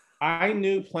 I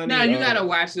knew plenty. No, you gotta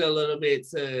watch it a little bit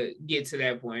to get to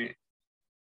that point.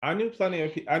 I knew plenty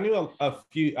of. I knew a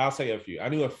few. I'll say a few. I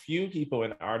knew a few people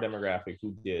in our demographic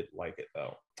who did like it,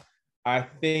 though. I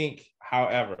think,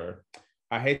 however,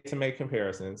 I hate to make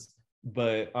comparisons,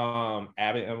 but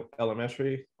Abbott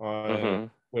Elementary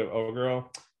with Old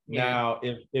Girl. Yeah. Now,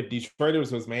 if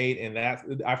Detroiters was made, and that's,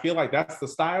 I feel like that's the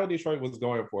style Detroit was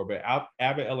going for. But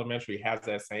Abbott Elementary has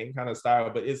that same kind of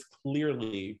style, but it's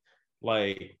clearly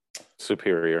like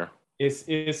superior.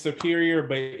 It's superior,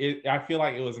 but I feel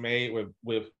like it was made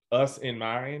with us in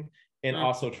mind, and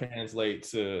also translate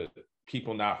to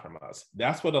people not from us.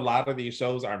 That's what a lot of these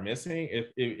shows are missing.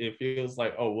 It feels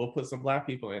like, oh, we'll put some Black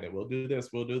people in it. We'll do this,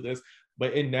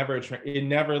 but it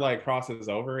never like crosses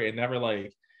over. It never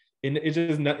like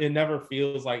it never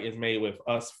feels like it's made with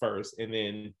us first and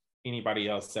then anybody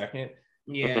else second.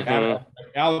 Yeah.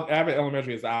 Abbott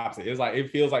Elementary is the opposite. It's like it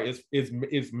feels like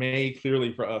it's made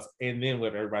clearly for us and then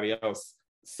with everybody else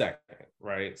second,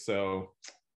 right? So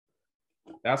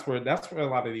that's where a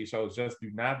lot of these shows just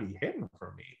do not be hitting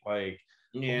for me. Like,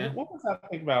 what was I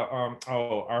thinking about?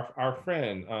 Our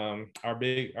friend, our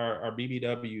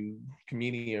BBW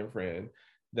comedian friend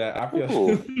that I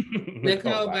feel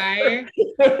Nicole Byer.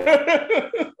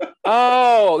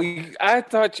 Oh, I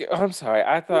thought you. I'm sorry.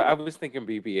 I was thinking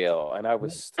BBL, and I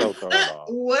was so thrown off.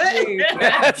 What?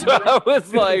 That's what I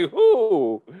was like.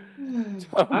 Who?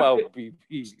 Talking about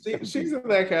BP. She's in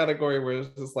that category where it's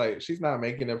just like she's not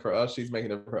making it for us. She's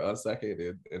making it for us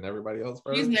second, and everybody else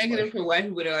first. She's making it for white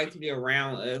people that like to be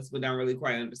around us, but don't really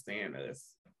quite understand us.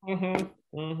 Yeah.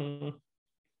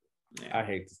 I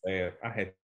hate to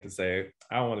say it.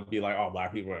 I don't want to be like, all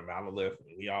Black people are a monolith.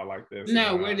 We all like this.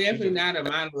 No, we're definitely not a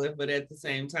monolith, but at the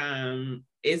same time,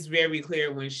 it's very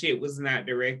clear when shit was not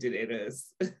directed at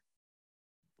us.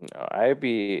 No,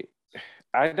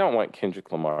 I don't want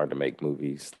Kendrick Lamar to make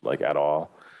movies like at all.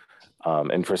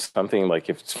 And for something like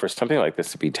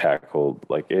this to be tackled,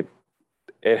 like it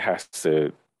has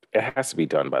to be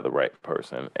done by the right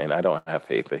person, and I don't have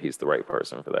faith that he's the right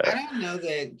person for that. I don't know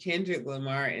that Kendrick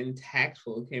Lamar and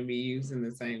tactful can be used in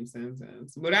the same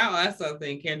sentence, but I also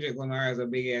think Kendrick Lamar is a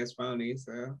big ass phony.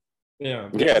 So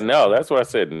yeah, no, that's why I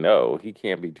said no. He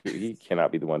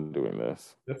cannot be the one doing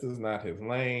this. This is not his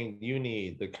lane. You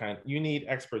need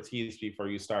expertise before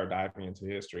you start diving into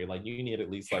history. Like you need at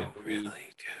least like really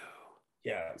do.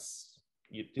 Yes,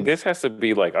 this has to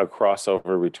be like a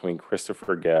crossover between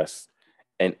Christopher Guest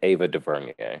and Ava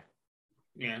DuVernay.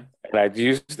 Yeah. And I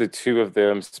used the two of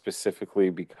them specifically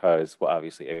because, well,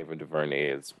 obviously Ava DuVernay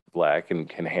is Black and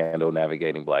can handle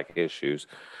navigating Black issues.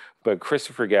 But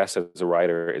Christopher Guest as a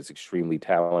writer is extremely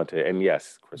talented. And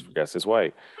yes, Christopher Guest is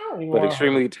white, but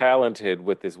extremely talented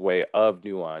with this way of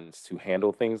nuance to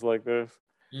handle things like this.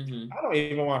 I don't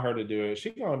even want her to do it.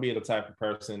 She's going to be the type of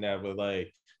person that would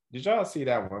like Did y'all see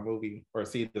that one movie or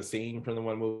see the scene from the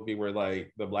one movie where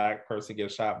like the black person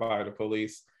gets shot by the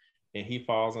police and he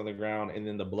falls on the ground and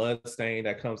then the blood stain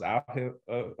that comes out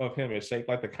of him is shaped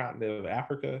like the continent of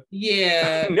Africa?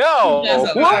 Yeah. No.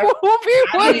 What movie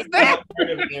was that?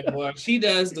 She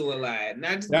does do a lot.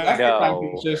 Not just That's black.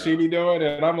 no. Should she be doing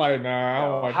it? And I'm like, nah, I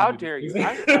don't want How dare you?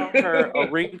 I saw her A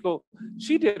Wrinkle.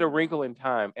 She did A Wrinkle in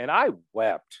Time, and I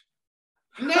wept.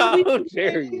 No, How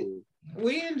dare you?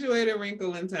 We enjoyed A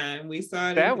Wrinkle in Time. We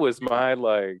saw it. That was my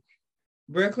like.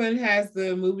 Brooklyn has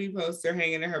the movie poster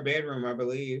hanging in her bedroom, I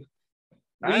believe.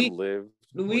 We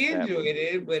enjoyed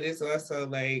it, but it's also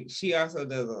like she also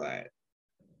does a lot.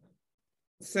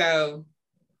 So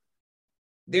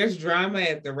there's drama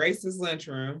at the racist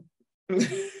lunchroom.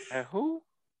 At who?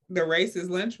 The racist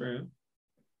lunchroom.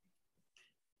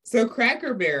 So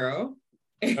Cracker Barrel.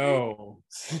 Oh.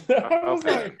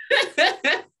 Okay.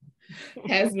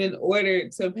 Has been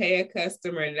ordered to pay a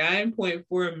customer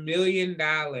 $9.4 million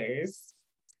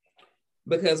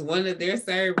because one of their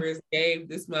servers gave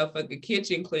this motherfucker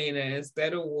kitchen cleaner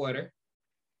instead of water.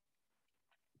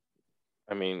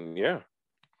 I mean, yeah.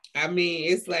 I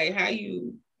mean, it's like how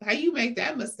you make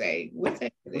that mistake?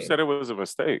 Who said it was a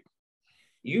mistake?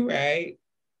 You right.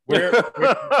 Where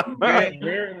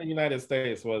in the United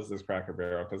States was this Cracker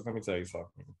Barrel? Because let me tell you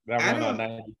something. That one on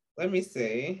 90. Let me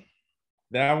see.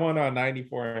 That one on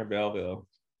 94 in Belleville.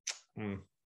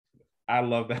 I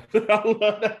love that. I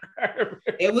love that.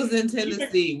 It was in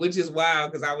Tennessee, which is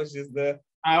wild because I was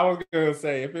gonna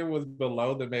say if it was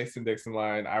below the Mason-Dixon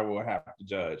line, I will have to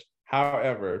judge.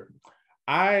 However,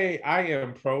 I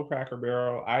am pro Cracker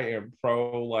Barrel. I am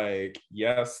pro like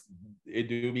yes, it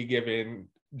do be given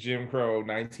Jim Crow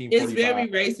 1945. It's very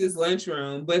racist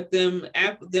lunchroom, but them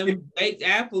baked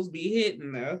apples be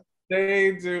hitting though.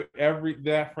 They do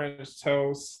that French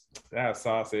toast, that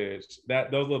sausage,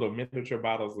 those little miniature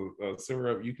bottles of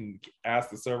syrup. You can ask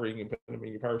the server, you can put them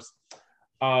in your purse.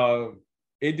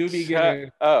 It do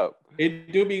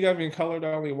be giving colored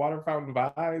only water fountain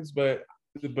vibes, but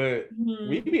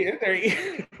we be in there.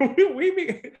 we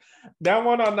be that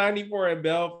one on 94 in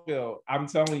Belleville. I'm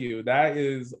telling you, that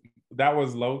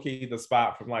was low-key the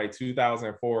spot from like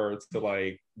 2004 to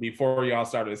like before y'all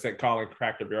started calling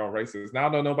Cracker Barrel racist. Now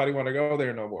don't nobody want to go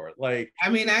there no more. Like, I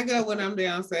mean, I go when I'm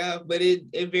down south, but it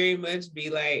very much be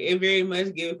like, it very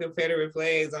much give Confederate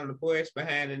flags on the porch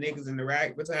behind the niggas in the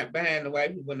rack, behind the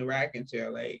white people in the rack and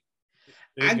chill. Like,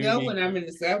 I go when I'm in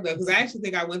the south though, because I actually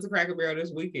think I went to Cracker Barrel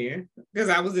this weekend because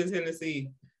I was in Tennessee.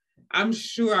 I'm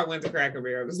sure I went to Cracker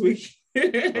Barrel this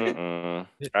weekend.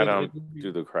 I don't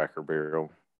do the Cracker Barrel.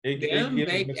 Them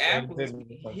baked apples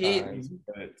hitting.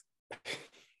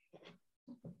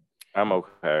 I'm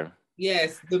okay.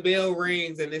 Yes, the bell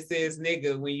rings and it says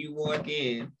nigga when you walk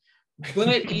in.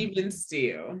 But even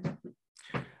still.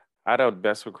 I don't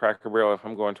mess with Cracker Barrel. If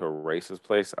I'm going to a racist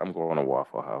place, I'm going to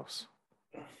Waffle House.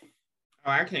 Oh,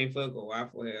 I can't fuck with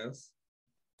Waffle House.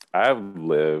 I've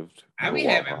lived. I be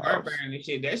having heartburn and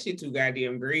shit. That shit too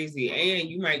goddamn greasy. And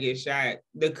you might get shot.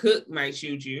 The cook might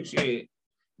shoot you. Shit.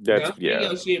 Don't get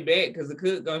your shit back because the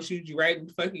cook gonna shoot you right in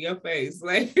the fucking your face.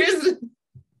 Like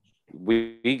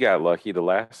we got lucky. The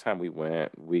last time we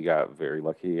went, we got very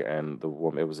lucky, and the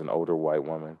woman, it was an older white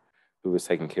woman who was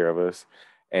taking care of us,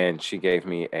 and she gave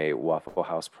me a Waffle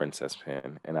House princess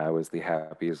pin, and I was the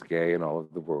happiest gay in all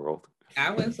of the world.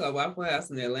 I went to a Waffle House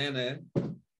in Atlanta,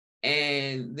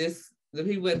 and the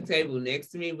people at the table next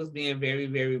to me was being very,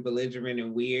 very belligerent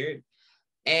and weird.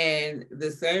 And the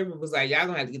server was like, y'all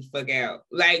gonna have to get the fuck out.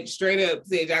 Like straight up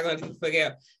said, y'all gonna have to get the fuck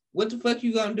out. What the fuck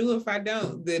you gonna do if I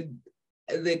don't?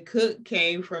 The cook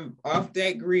came from off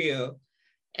that grill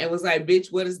and was like,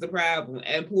 bitch, what is the problem?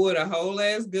 And pulled a whole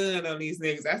ass gun on these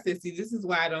niggas. I said, see, this is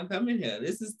why I don't come in here.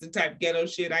 This is the type of ghetto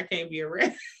shit I can't be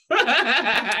around.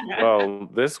 Well,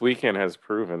 this weekend has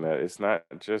proven that it's not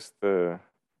just the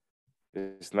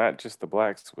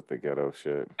blacks with the ghetto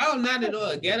shit. Oh, not at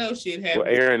all. Ghetto shit happens.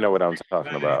 Well, Aaron know what I'm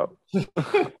talking about.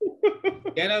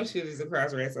 Ghetto shit is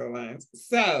across racial lines.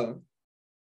 So,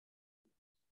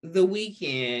 the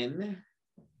weekend,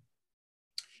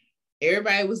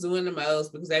 everybody was doing the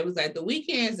most because they was like, the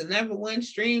weekend's the number one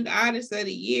streamed artist of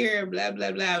the year, blah,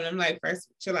 blah, blah. And I'm like, first,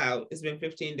 chill out. It's been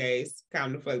 15 days.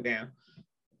 Calm the fuck down.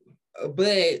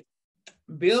 But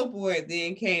Billboard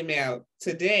then came out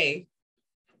today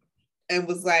and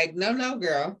was like, no,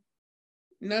 girl.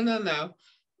 No.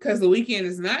 Because The Weeknd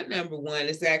is not number one.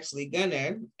 It's actually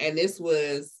Gunna. And this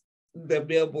was the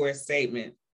Billboard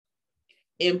statement.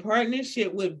 In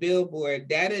partnership with Billboard,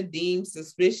 data deemed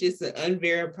suspicious and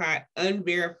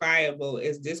unverifiable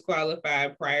is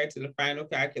disqualified prior to the final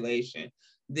calculation.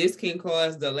 This can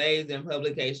cause delays in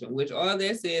publication, which all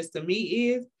that says to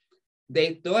me is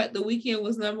they thought The Weeknd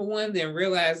was number one, then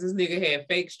realized this nigga had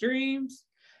fake streams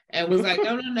and was like,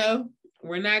 no,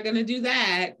 we're not going to do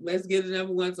that. Let's get the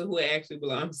number one to who it actually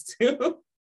belongs to.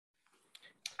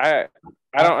 I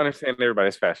don't understand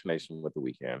everybody's fascination with The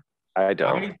Weeknd. I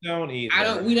don't. I don't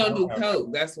either. We don't do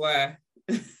coke. That's why.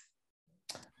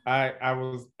 I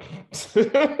was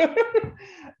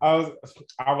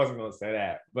I wasn't gonna say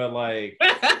that, but like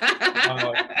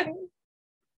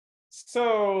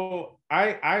so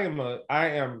I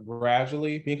am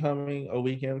gradually becoming a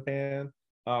Weeknd fan.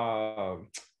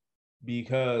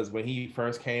 Because when he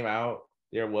first came out,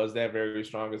 there was that very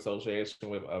strong association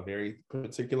with a very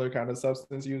particular kind of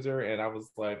substance user, and I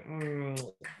was like,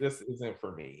 this isn't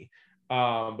for me.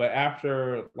 But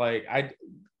after like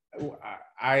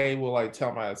I will like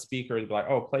tell my speaker to be like,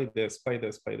 oh, play this.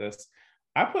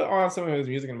 I put on some of his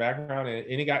music in the background, and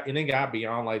it got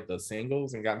beyond like the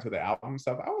singles and got into the album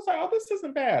stuff. I was like, oh, this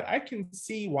isn't bad. I can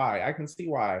see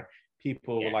why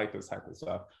people would like this type of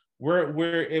stuff. Where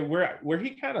he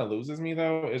kind of loses me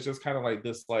though is just kind of like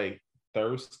this like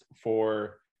thirst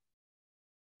for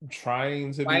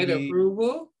trying to white be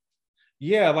approval.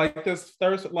 Yeah, like this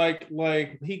thirst, like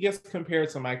he gets compared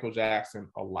to Michael Jackson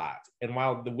a lot, and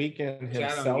while The Weeknd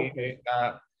himself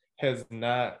has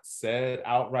not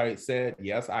outright said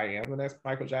yes, I am the next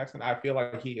Michael Jackson, I feel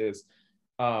like he is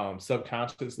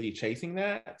subconsciously chasing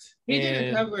that. He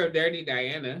did a cover of Dirty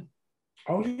Diana.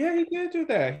 Oh yeah, he did do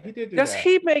that. Does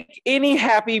he make any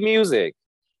happy music?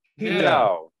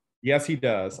 No. Yes, he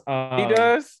does. He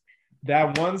does?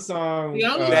 That one song. The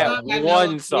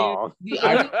only song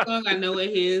I know of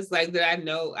his, like that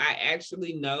I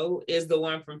actually know is the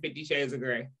one from 50 Shades of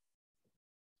Grey.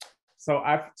 So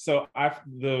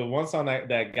the one song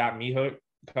that got me hooked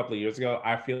a couple of years ago,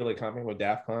 I Feel It Coming with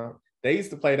Daft Punk. They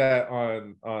used to play that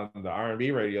on the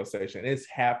R&B radio station. It's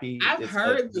happy. I've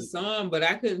heard the song, but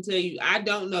I couldn't tell you. I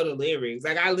don't know the lyrics.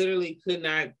 Like I literally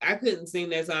couldn't sing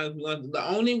that song. The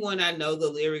only one I know the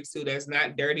lyrics to that's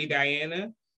not Dirty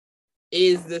Diana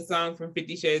is the song from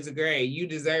 50 Shades of Grey. You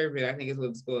Deserve It, I think is what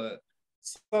it's called.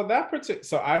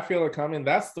 So I Feel It Coming.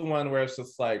 That's the one where it's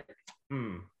just like,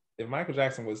 if Michael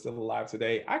Jackson was still alive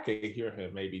today, I could hear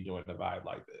him maybe doing a vibe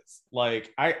like this.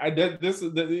 Like it'd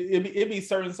be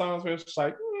certain songs where it's just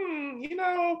like,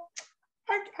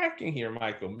 I can hear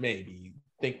Michael maybe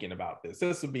thinking about this.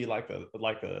 This would be like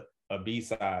a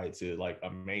B-side to like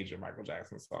a major Michael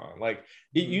Jackson song. Like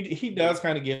he does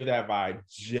kind of give that vibe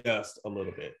just a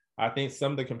little bit. I think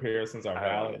some of the comparisons are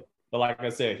valid, but like I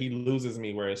said, he loses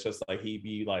me where it's just like he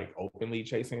be like openly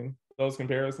chasing those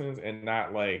comparisons and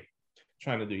not like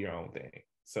trying to do your own thing.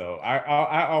 So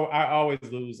I always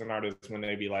lose an artist when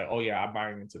they be like, oh yeah, I'm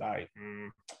buying into that.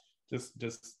 Just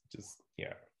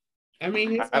yeah. I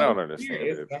mean, I don't understand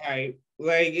it. The hype.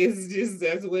 Like it's just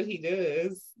that's what he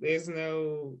does. There's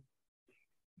no.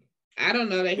 I don't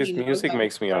know that his music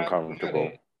makes me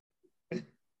uncomfortable.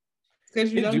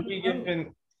 Because you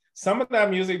don't. Some of that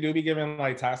music do be given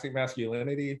like toxic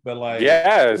masculinity, but like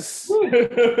yes,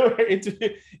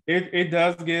 it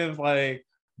does give like.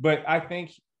 But I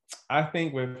think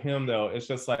with him though, it's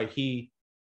just like he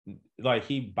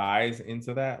buys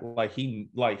into that.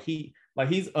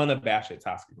 He's unabashed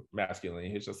toxic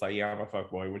masculinity. He's just like, yeah, I'm a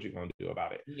fuckboy. What you gonna do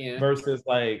about it? Yeah. Versus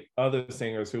like other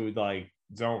singers who like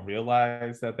don't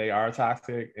realize that they are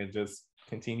toxic and just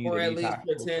continue or to at be least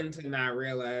toxic. pretend to not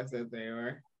realize that they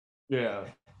are. Yeah.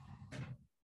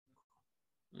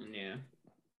 Yeah.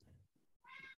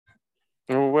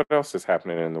 Well, what else is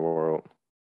happening in the world?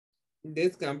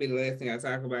 This is gonna be the last thing I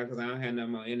talk about because I don't have no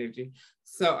more energy.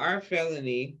 So our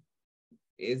felony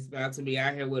is about to be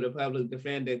out here with a public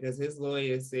defender because his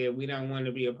lawyer said we don't want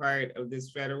to be a part of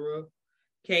this federal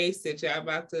case that y'all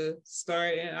about to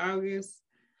start in August.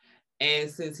 And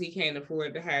since he can't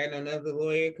afford to hire another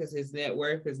lawyer because his net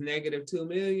worth is negative $2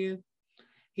 million,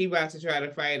 he about to try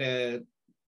to fight a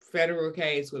federal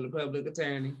case with a public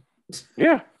attorney.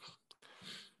 Yeah.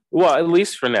 Well, at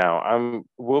least for now, I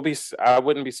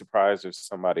wouldn't be surprised if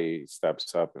somebody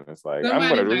steps up and it's like, I'm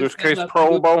going to do this case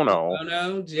pro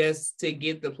bono, just to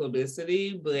get the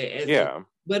publicity. But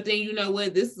but then you know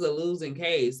what? This is a losing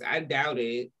case. I doubt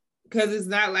it because it's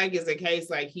not like it's a case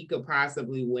like he could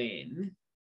possibly win.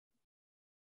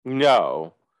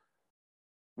 No.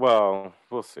 Well,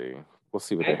 we'll see. We'll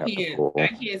see what they have to pull. I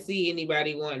can't see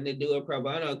anybody wanting to do a pro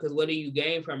bono because what do you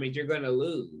gain from it? You're going to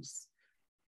lose.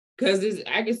 Because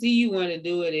I can see you want to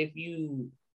do it if you,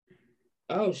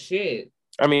 oh shit.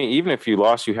 I mean, even if you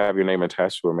lost, you have your name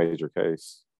attached to a major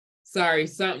case. Sorry,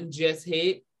 something just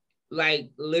hit, like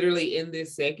literally in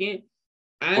this second.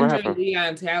 What Andre happened?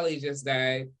 Leon Talley just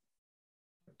died.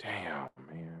 Damn,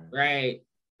 man. Right.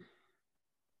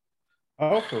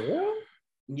 Oh, for real?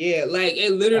 Yeah, like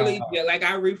it literally, like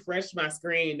I refreshed my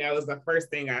screen. That was the first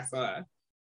thing I saw.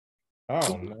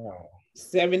 Oh no.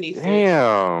 76.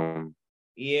 Damn.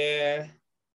 Yeah.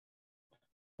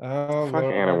 Oh Fuck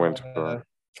Anna Lord.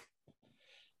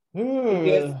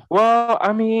 Wintour. Well,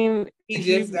 I mean, He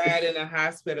just died in a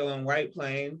hospital in White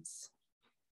Plains.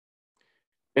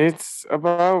 it's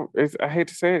I hate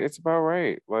to say it, it's about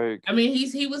right. Like, I mean,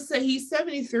 he's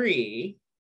 73.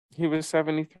 he was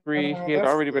 73. He had that's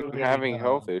already still been really having young.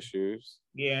 health issues.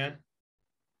 Yeah.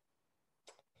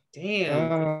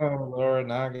 Damn. Oh Lord,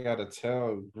 now I gotta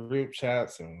tell group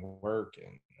chats and work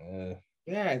and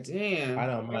Yeah, damn. I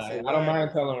don't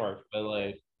mind telling work, but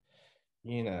like,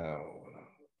 you know.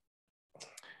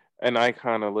 An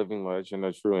icon, a living legend,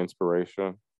 a true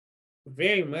inspiration.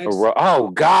 Very much. Oh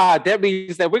God, that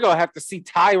means that we're gonna have to see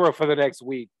Tyra for the next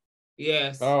week.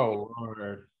 Yes. Oh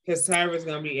Lord. Because Tyra's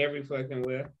gonna be every fucking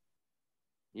where.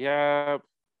 Yep.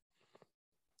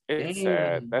 It's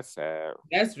sad. That's sad.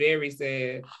 That's very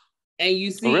sad. And you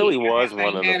see, it really was I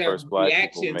one of the first Black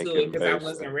people reaction to it because I waves.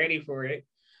 wasn't ready for it.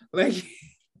 Like, it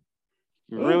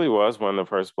really was one of the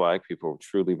first Black people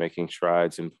truly making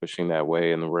strides and pushing that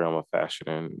way in the realm of fashion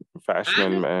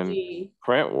and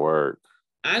print work.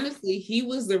 Honestly, he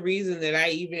was the reason that I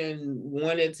even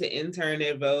wanted to intern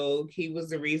at Vogue. He was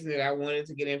the reason that I wanted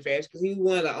to get in fashion because he was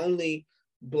one of the only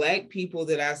Black people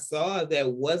that I saw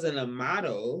that wasn't a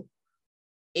model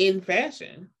in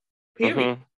fashion. Period.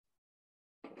 Mm-hmm.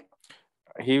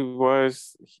 He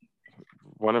was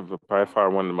by far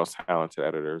one of the most talented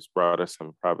editors. Brought us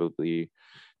some probably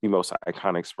the most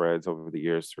iconic spreads over the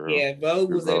years.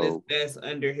 Vogue was at its best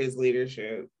under his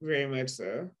leadership. Very much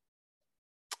so.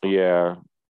 Yeah,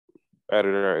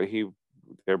 editor.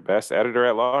 Their best editor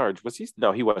at large. Was he?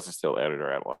 No, he wasn't still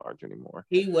editor at large anymore.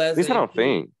 He wasn't. At least I don't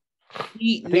think.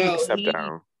 He stepped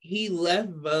down. He left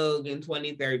Vogue in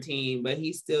 2013, but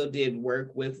he still did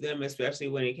work with them, especially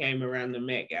when it came around the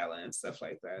Met Gala and stuff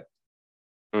like that.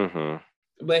 Mm-hmm.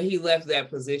 But he left that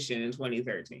position in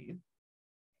 2013.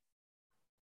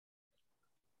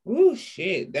 Oh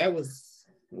shit, that was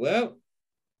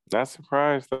Not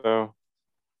surprised though.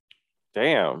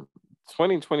 Damn,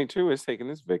 2022 is taking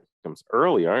its victims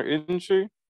early, isn't she?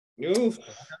 Oof.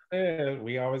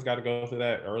 We always got to go through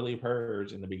that early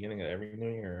purge in the beginning of every new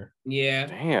year. Yeah.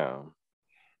 Damn.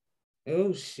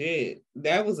 Oh shit,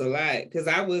 that was a lot because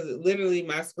I was literally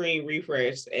my screen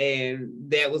refreshed and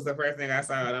that was the first thing I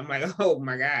saw and I'm like, oh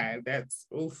my god, that's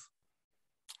oof.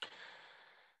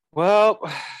 Well,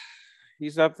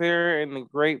 he's up there in the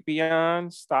great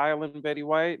beyond, styling Betty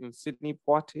White and Sidney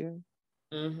Poitier.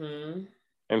 Mm-hmm.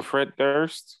 And Fred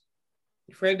Durst.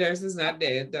 Fred Durst is not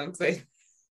dead, don't say.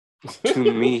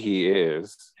 To me, he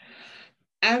is.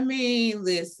 I mean,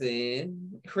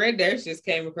 listen, Fred Durst just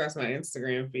came across my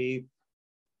Instagram feed.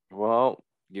 Well,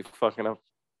 you fucking up.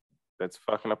 That's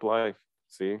fucking up life.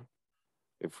 See,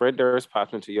 if Fred Durst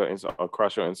popped into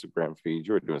across your Instagram feed,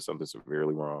 you were doing something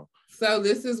severely wrong. So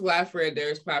this is why Fred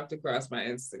Durst popped across my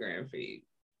Instagram feed.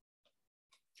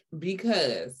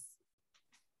 Because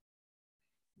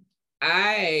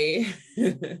I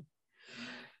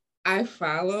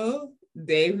follow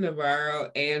Dave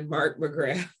Navarro and Mark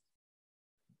McGrath.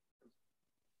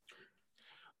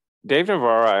 Dave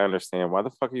Navarro, I understand. Why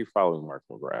the fuck are you following Mark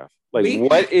McGrath? Like,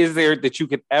 what is there that you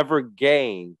could ever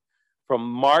gain from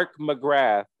Mark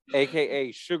McGrath,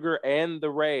 aka Sugar and the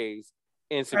Ray's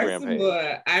Instagram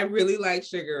page? I really like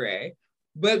Sugar Ray,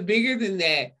 but bigger than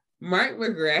that, Mark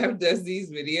McGrath does these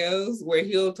videos where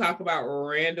he'll talk about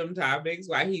random topics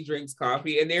while he drinks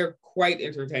coffee, and they're quite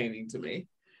entertaining to me.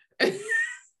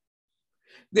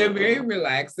 They're very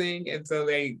relaxing, and so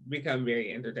they become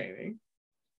very entertaining.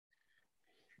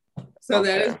 So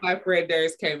that is why Fred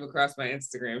Durst came across my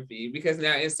Instagram feed, because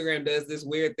now Instagram does this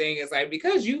weird thing. It's like,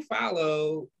 because you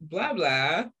follow blah,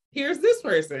 blah, here's this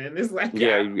person. It's like,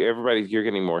 you're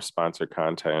getting more sponsored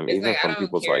content, even from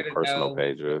people's like personal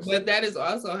pages. But that is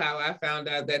also how I found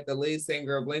out that the lead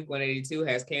singer of Blink-182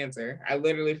 has cancer. I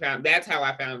literally that's how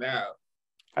I found out.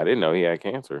 I didn't know he had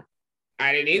cancer.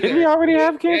 I didn't either. Didn't he already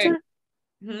have cancer?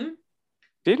 Hmm?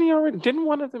 Didn't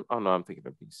one of them? Oh no, I'm thinking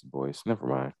of Beastie Boys. Never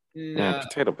mind. No. Yeah,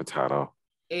 potato.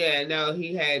 Yeah, no,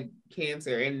 he had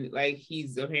cancer and like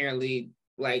he's apparently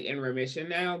like in remission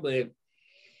now, but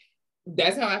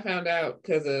that's how I found out,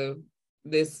 because of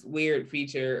this weird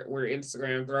feature where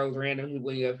Instagram throws random people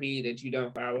in your feed that you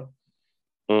don't follow.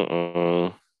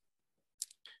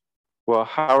 Well,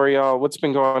 how are y'all? What's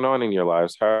been going on in your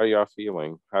lives? How are y'all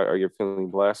feeling? How are you feeling?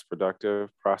 Blessed, productive,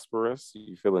 prosperous?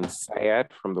 You feeling sad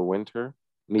from the winter?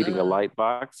 Needing a light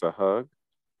box, a hug?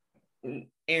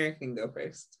 Aaron can go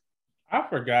first. I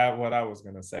forgot what I was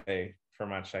gonna say for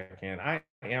my check-in. I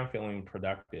am feeling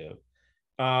productive.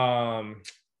 Come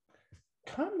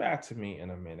back to me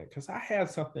in a minute because I had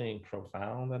something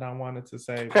profound that I wanted to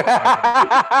say.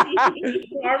 I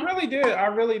really did. I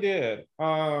really did.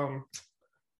 Damn.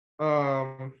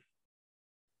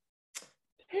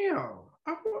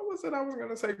 What was it I was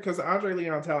gonna say? Because Andre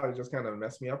Leon Talley just kind of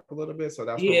messed me up a little bit, so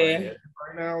that's what my head is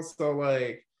right now. So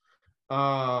like,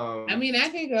 I mean, I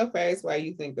can go first while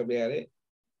you think about it.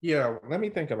 Yeah, let me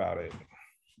think about it.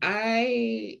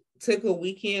 I took a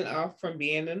weekend off from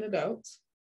being an adult.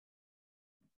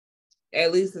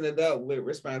 At least an adult with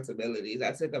responsibilities.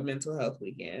 I took a mental health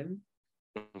weekend.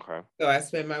 Okay. So I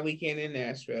spent my weekend in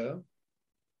Nashville.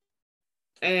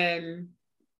 And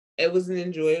it was an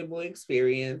enjoyable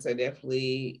experience. I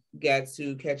definitely got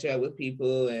to catch up with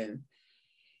people and,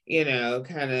 you know,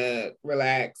 kind of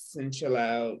relax and chill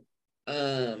out.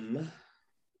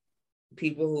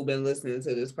 People who've been listening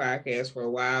to this podcast for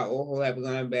a while or who have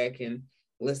gone back and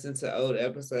listened to old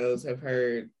episodes have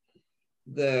heard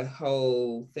the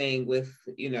whole thing with,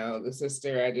 you know, the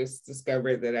sister I just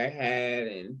discovered that I had,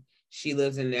 and she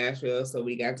lives in Nashville, so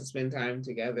we got to spend time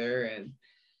together, and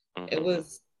it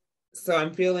was, so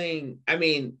I'm feeling, I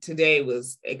mean, today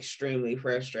was extremely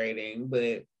frustrating,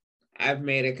 but I've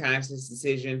made a conscious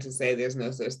decision to say there's no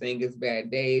such thing as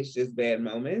bad days, just bad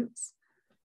moments.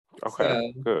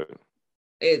 Okay, so good.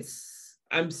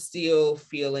 I'm still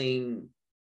feeling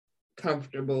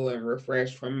comfortable and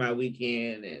refreshed from my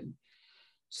weekend, and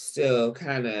still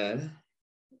kind of,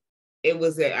 I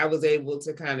was able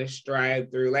to kind of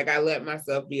strive through, like I let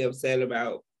myself be upset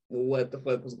about what the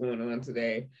fuck was going on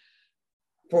today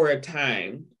for a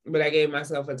time, but I gave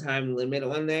myself a time limit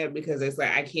on that because it's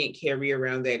like I can't carry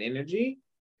around that energy.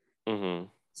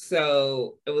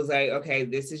 So it was like, okay,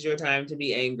 this is your time to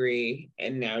be angry,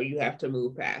 and now you have to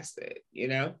move past it, you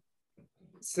know?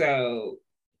 So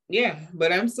yeah,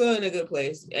 but I'm still in a good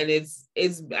place, and it's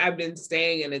I've been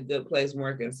staying in a good place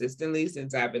more consistently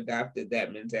since I've adopted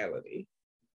that mentality.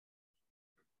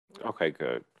 Okay,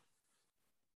 good.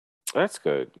 That's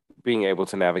good. Being able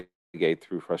to navigate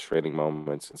through frustrating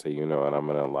moments and say, you know what, I'm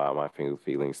going to allow my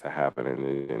feelings to happen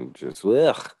and just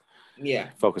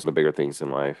focus on the bigger things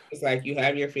in life. It's like you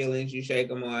have your feelings, you shake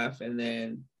them off, and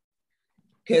then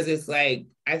because it's like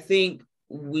I think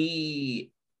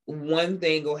one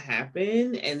thing will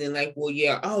happen and then like, well,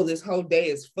 yeah, oh, this whole day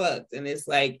is fucked. And it's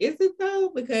like, is it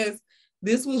though? Because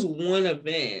this was one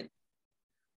event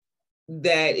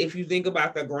that if you think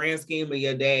about the grand scheme of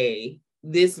your day,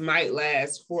 this might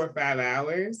last 4 or 5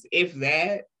 hours, if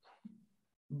that.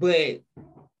 But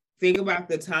think about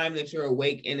the time that you're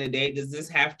awake in a day. Does this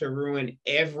have to ruin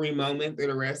every moment through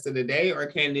the rest of the day? Or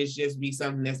can this just be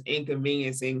something that's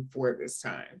inconveniencing for this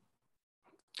time?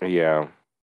 Yeah.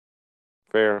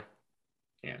 Fair.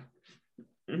 Yeah.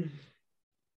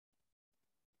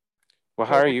 Well,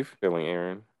 how are you feeling,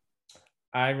 Aaron?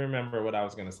 I remember what I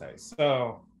was gonna say.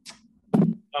 So,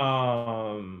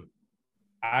 I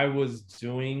was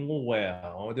doing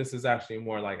well. This is actually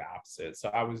more like opposite. So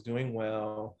I was doing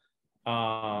well.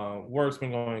 Work's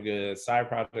been going good. Side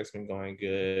projects been going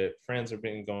good. Friends have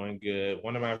been going good.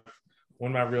 One of my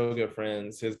real good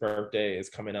friends, his birthday is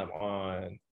coming up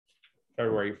on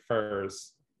February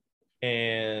 1st.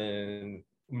 And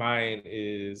mine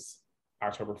is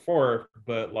October 4th,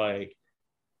 but like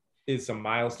it's a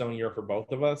milestone year for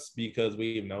both of us because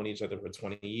we've known each other for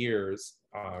 20 years.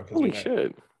 Holy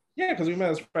shit. Yeah, because we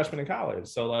met as freshmen in college.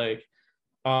 So like,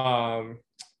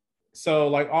 so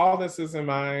like all this is in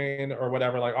mind or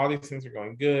whatever, like all these things are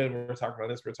going good. We're talking about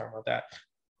this, we're talking about that.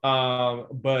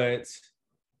 But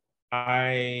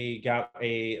I got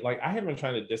I had been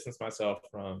trying to distance myself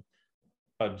from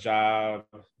a job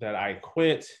that I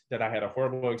quit, that I had a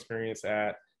horrible experience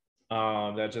at,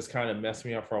 that just kind of messed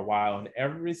me up for a while. And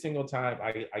every single time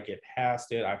I get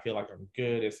past it, I feel like I'm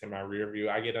good. It's in my rear view.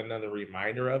 I get another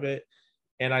reminder of it.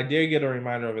 And I did get a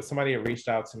reminder of it. Somebody had reached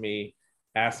out to me,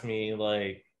 asked me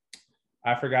like,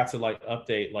 I forgot to like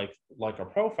update like a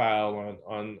profile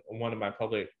on one of my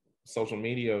public social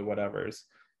media whatevers.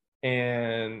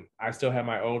 And I still have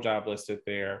my old job listed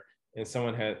there. And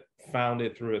someone had found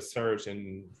it through a search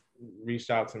and reached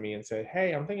out to me and said,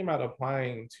 hey, I'm thinking about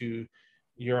applying to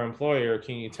your employer.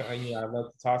 Can you tell me? I'd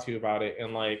love to talk to you about it.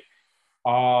 And like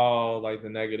all like the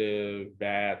negative,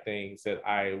 bad things that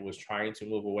I was trying to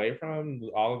move away from,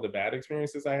 all of the bad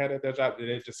experiences I had at that job,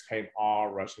 it just came all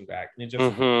rushing back.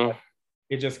 And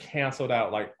it just canceled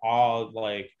out like all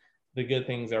like the good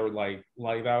things that were like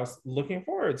that I was looking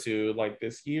forward to like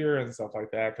this year and stuff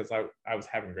like that, because I was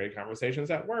having great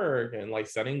conversations at work and like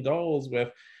setting goals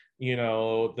with, you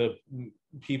know, the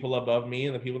people above me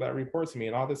and the people that report to me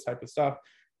and all this type of stuff.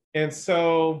 And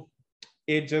so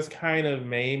it just kind of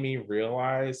made me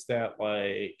realize that,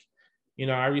 like, you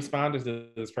know, I responded to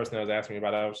this person that was asking me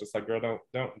about it. I was just like, girl,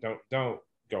 don't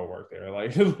go work there.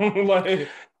 Like, like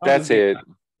that's it.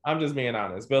 I'm just being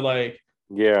honest. But like,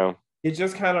 yeah, it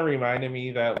just kind of reminded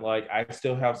me that like I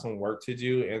still have some work to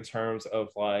do in terms of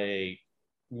like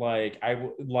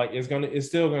it's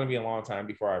still gonna be a long time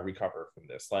before I recover from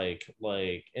this. Like,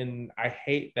 and I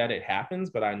hate that it happens,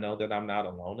 but I know that I'm not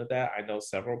alone in that. I know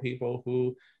several people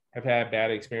who have had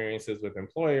bad experiences with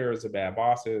employers or bad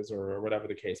bosses or whatever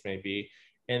the case may be.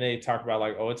 And they talk about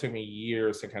like, oh, it took me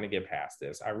years to kind of get past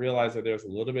this. I realize that there's a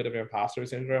little bit of imposter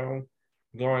syndrome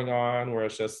going on where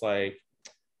it's just like,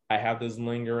 I have this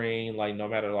lingering, like, no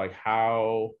matter like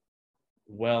how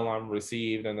well I'm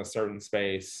received in a certain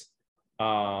space,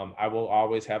 I will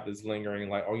always have this lingering,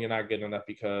 like, oh, you're not good enough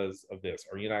because of this,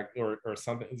 or you're not, or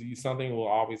something will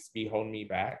always be holding me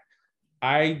back.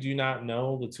 I do not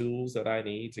know the tools that I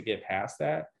need to get past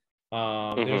that.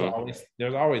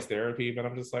 There's always therapy, but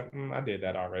I'm just like, I did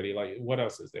that already. Like, what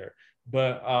else is there?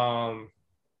 But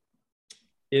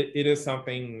it is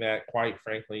something that, quite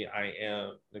frankly, I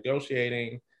am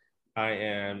negotiating, I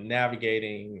am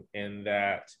navigating, in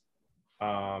that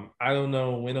I don't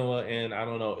know when it will end. I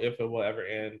don't know if it will ever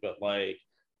end, but like,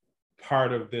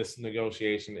 part of this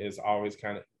negotiation is always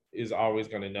going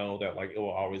to know that like it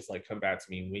will always like come back to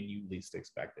me when you least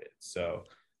expect it. So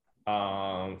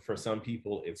for some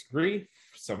people it's grief,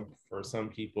 for some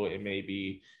people it may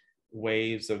be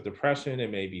waves of depression,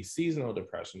 it may be seasonal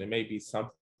depression, it may be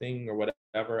something or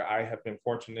whatever. I have been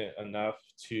fortunate enough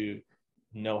to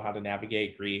know how to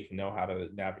navigate grief, know how to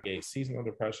navigate seasonal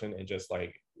depression, and just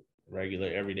like regular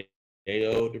everyday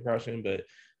depression. But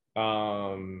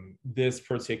this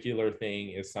particular thing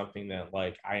is something that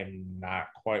like I am not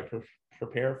quite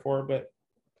prepared for, but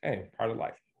hey, part of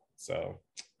life. So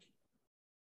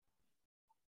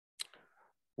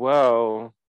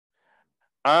well,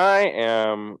 I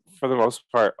am for the most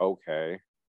part okay.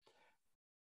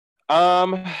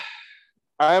 I'm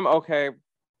okay,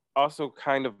 also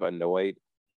kind of annoyed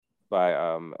by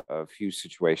a few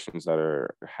situations that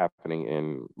are happening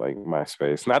in like my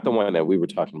space. Not the one that we were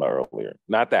talking about earlier.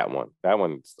 Not that one. That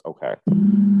one's okay.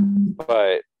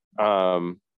 But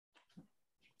I'm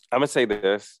gonna say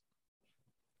this.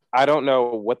 I don't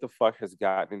know what the fuck has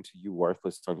gotten into you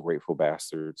worthless, ungrateful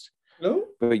bastards. no,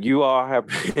 but you all have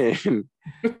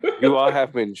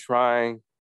been trying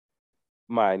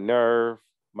my nerve,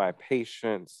 my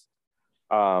patience,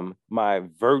 my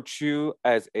virtue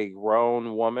as a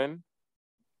grown woman.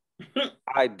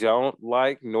 I don't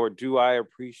like, nor do I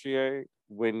appreciate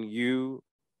when you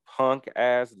punk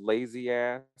ass, lazy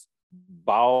ass,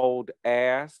 bald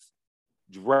ass,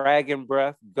 dragon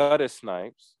breath, gutter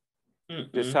snipes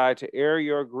decide to air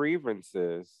your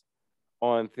grievances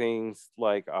on things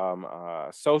like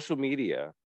social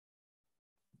media,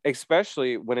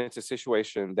 especially when it's a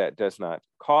situation that does not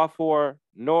call for,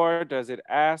 nor does it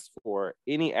ask for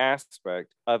any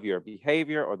aspect of your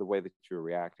behavior or the way that you're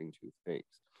reacting to things.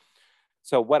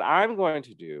 So what I'm going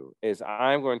to do is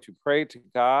I'm going to pray to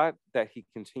God that he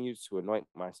continues to anoint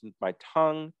my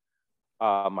tongue,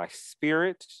 my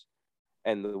spirit,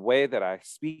 and the way that I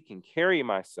speak and carry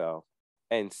myself,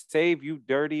 and save you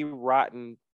dirty,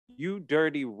 rotten, you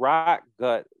dirty, rot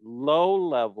gut, low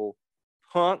level,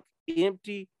 punk,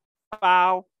 empty,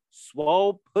 foul,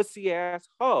 swole, pussy ass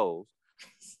hoes.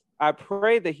 I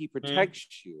pray that he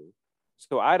protects you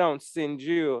so I don't send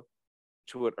you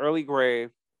to an early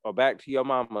grave or back to your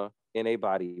mama in a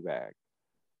body bag.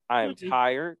 I am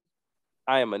tired.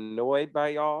 I am annoyed by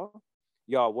y'all.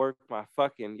 Y'all work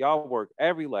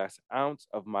every last ounce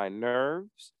of my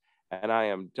nerves, and I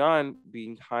am done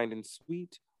being kind and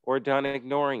sweet or done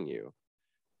ignoring you.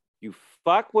 You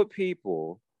fuck with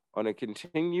people on a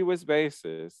continuous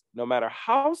basis, no matter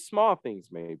how small things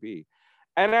may be.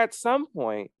 And at some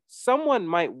point, someone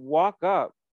might walk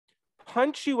up,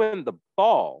 punch you in the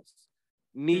balls,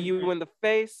 knee you in the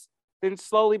face, then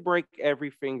slowly break every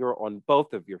finger on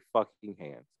both of your fucking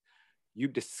hands. You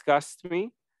disgust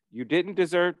me. You didn't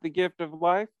deserve the gift of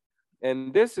life.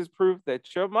 And this is proof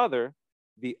that your mother,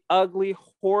 the ugly,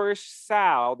 whorish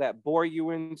sow that bore you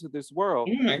into this world,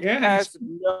 has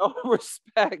no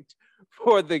respect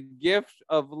for the gift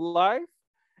of life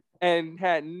and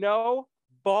had no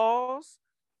balls,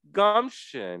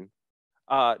 gumption,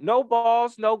 no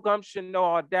balls, no gumption, no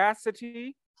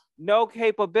audacity, no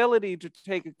capability to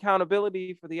take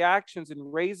accountability for the actions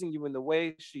and raising you in the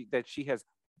way that she has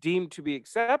deemed to be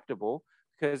acceptable.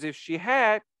 Because if she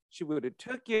had, she would have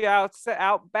took you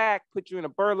out back, put you in a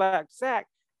burlap sack,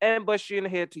 and bust you in the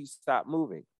head till you stop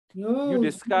moving. You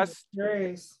discussed.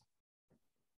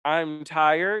 I'm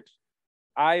tired.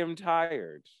 I am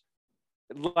tired.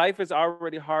 Life is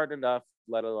already hard enough,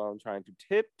 let alone trying to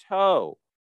tip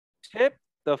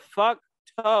the fuck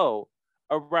toe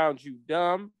around you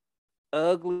dumb,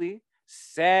 ugly,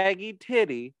 saggy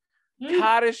titty,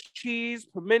 cottage cheese,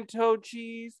 pimento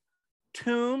cheese,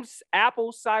 Toombs,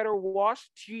 apple cider wash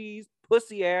cheese,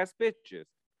 pussy ass bitches.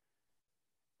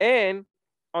 And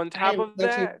on top of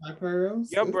that,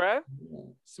 your breath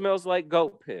smells like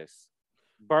goat piss.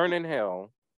 Burn in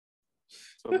hell.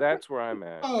 So that's where I'm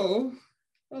at. Oh,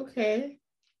 okay.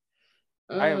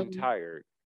 I am tired.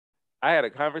 I had a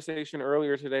conversation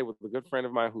earlier today with a good friend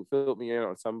of mine who filled me in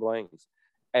on some blanks.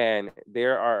 And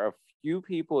there are a few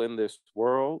people in this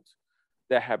world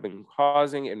that have been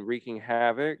causing and wreaking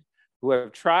havoc, who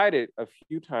have tried it a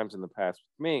few times in the past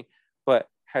with me, but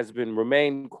has been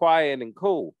remained quiet and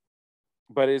cool,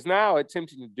 but is now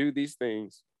attempting to do these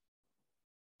things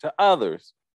to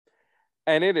others.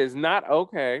 And it is not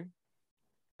okay.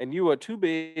 And you are too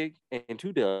big and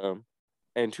too dumb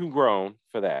and too grown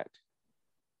for that.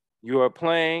 You are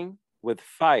playing with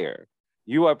fire.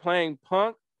 You are playing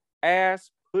punk ass,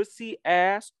 pussy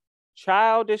ass,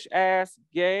 childish ass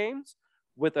games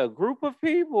with a group of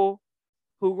people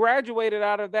who graduated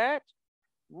out of that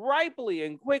ripely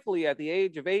and quickly at the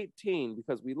age of 18,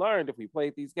 because we learned if we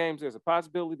played these games, there's a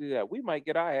possibility that we might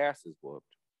get our asses whooped.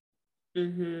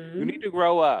 Mm-hmm. You need to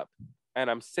grow up, and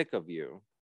I'm sick of you.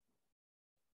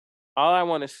 All I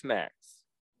want is snacks.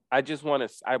 I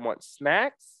want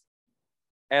snacks,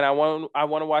 and I want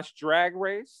to watch Drag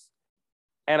Race,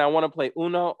 and I want to play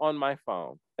Uno on my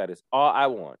phone. That is all I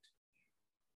want.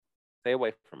 Stay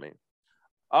away from me.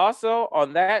 Also,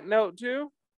 on that note too,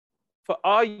 for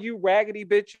all you raggedy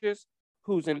bitches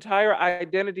whose entire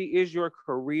identity is your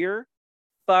career,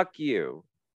 fuck you.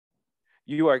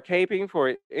 You are caping for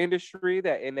an industry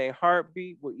that in a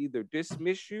heartbeat will either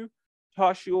dismiss you,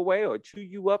 toss you away, or chew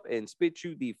you up and spit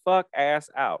you the fuck ass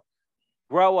out.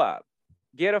 Grow up.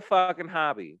 Get a fucking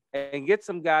hobby and get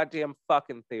some goddamn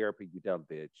fucking therapy, you dumb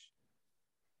bitch.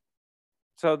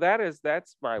 So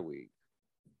that's my week.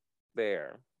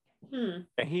 There. And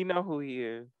he know who he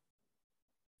is.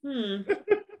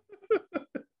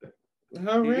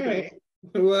 All right.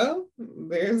 Well,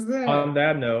 there's that. On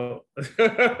that note,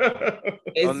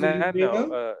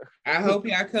 I hope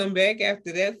y'all come back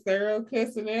after that thorough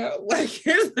cussing out.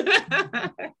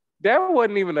 That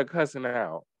wasn't even a cussing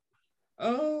out.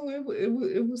 Oh,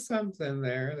 it was something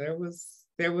there. There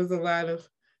was a lot of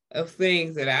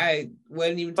things that I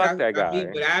wasn't even talking about me,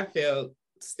 but I felt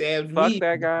stabbed me. Fuck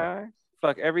that guy.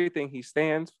 Fuck everything he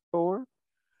stands for.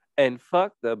 And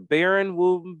fuck the barren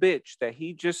womb bitch that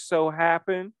he just so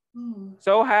happened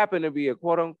to be a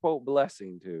quote unquote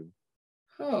blessing to.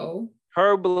 Oh.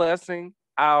 Her blessing,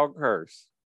 our curse.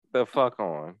 The fuck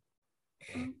on.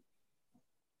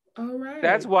 All right.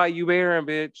 That's why you barren,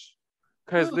 bitch.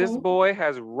 Because this boy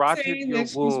has rotted your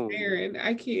womb. She's barren.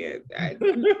 I can't. I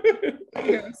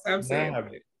stop saying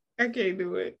it. I can't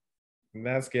do it. And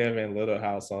that's giving Little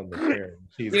House on the Prairie.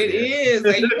 It is.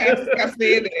 Like, you have to stop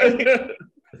saying it.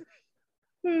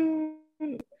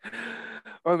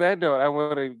 On that note, I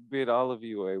want to bid all of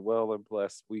you a well and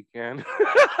blessed weekend.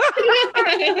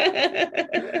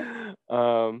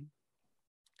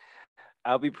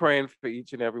 I'll be praying for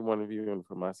each and every one of you and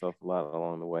for myself a lot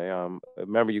along the way.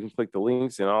 Remember, you can click the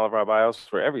links in all of our bios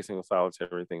for every single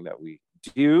solitary thing that we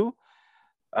do.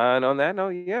 And on that note,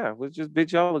 yeah, we'll just bid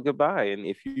y'all a goodbye. And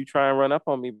if you try and run up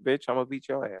on me, bitch, I'm going to beat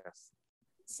your ass.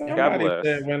 God bless.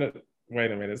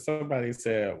 Wait a minute. Somebody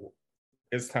said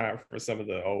it's time for some of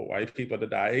the old white people to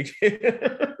die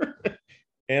again.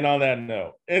 And on that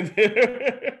note.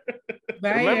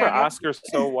 Remember Oscar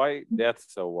So White? Death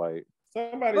So White.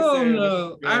 Somebody said,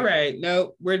 no. All right.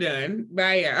 No, we're done.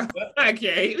 Bye, y'all. I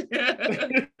can't.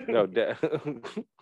 No,